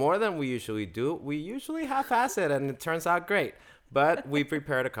things more than we usually do. We usually half-ass it, and it turns out great. But we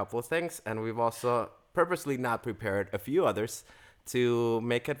prepared a couple of things, and we've also purposely not prepared a few others to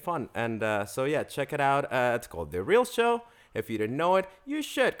make it fun. And so yeah, check it out. It's called The Real Show. If you didn't know it, you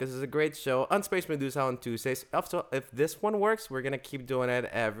should, because it's a great show on Space Medusa on Tuesdays. Also, if this one works, we're gonna keep doing it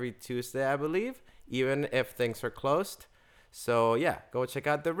every Tuesday, I believe, even if things are closed. So yeah, go check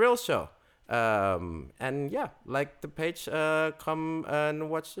out The Real Show. And yeah, like the page, come and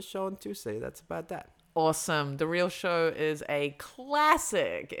watch the show on Tuesday. That's about that. Awesome. The Real Show is a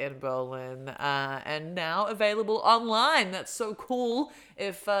classic in Berlin, and now available online. That's so cool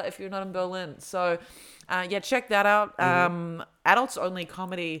if you're not in Berlin. So yeah, check that out. Adults Only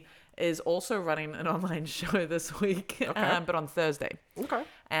Comedy is also running an online show this week, but on Thursday. Okay.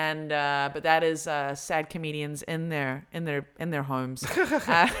 And but that is sad comedians in their homes.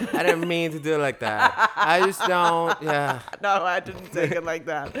 I didn't mean to do it like that. I just don't. Yeah. No, I didn't take it like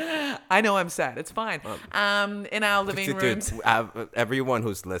that. I know I'm sad. It's fine. In our living rooms. Dude, everyone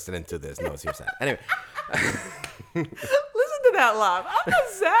who's listening to this knows you're sad. Anyway. Listen to that laugh. I'm not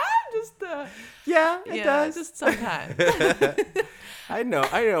sad. Just yeah, it does. Just sometimes. I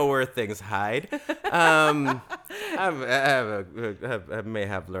know where things hide. I may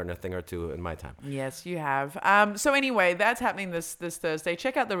have learned a thing or two in my time. Yes, you have. So anyway, that's happening this Thursday.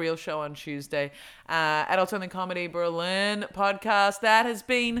 Check out The Real Show on Tuesday. Adult Only Comedy Berlin podcast. That has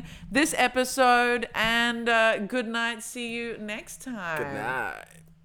been this episode. And good night. See you next time. Good night.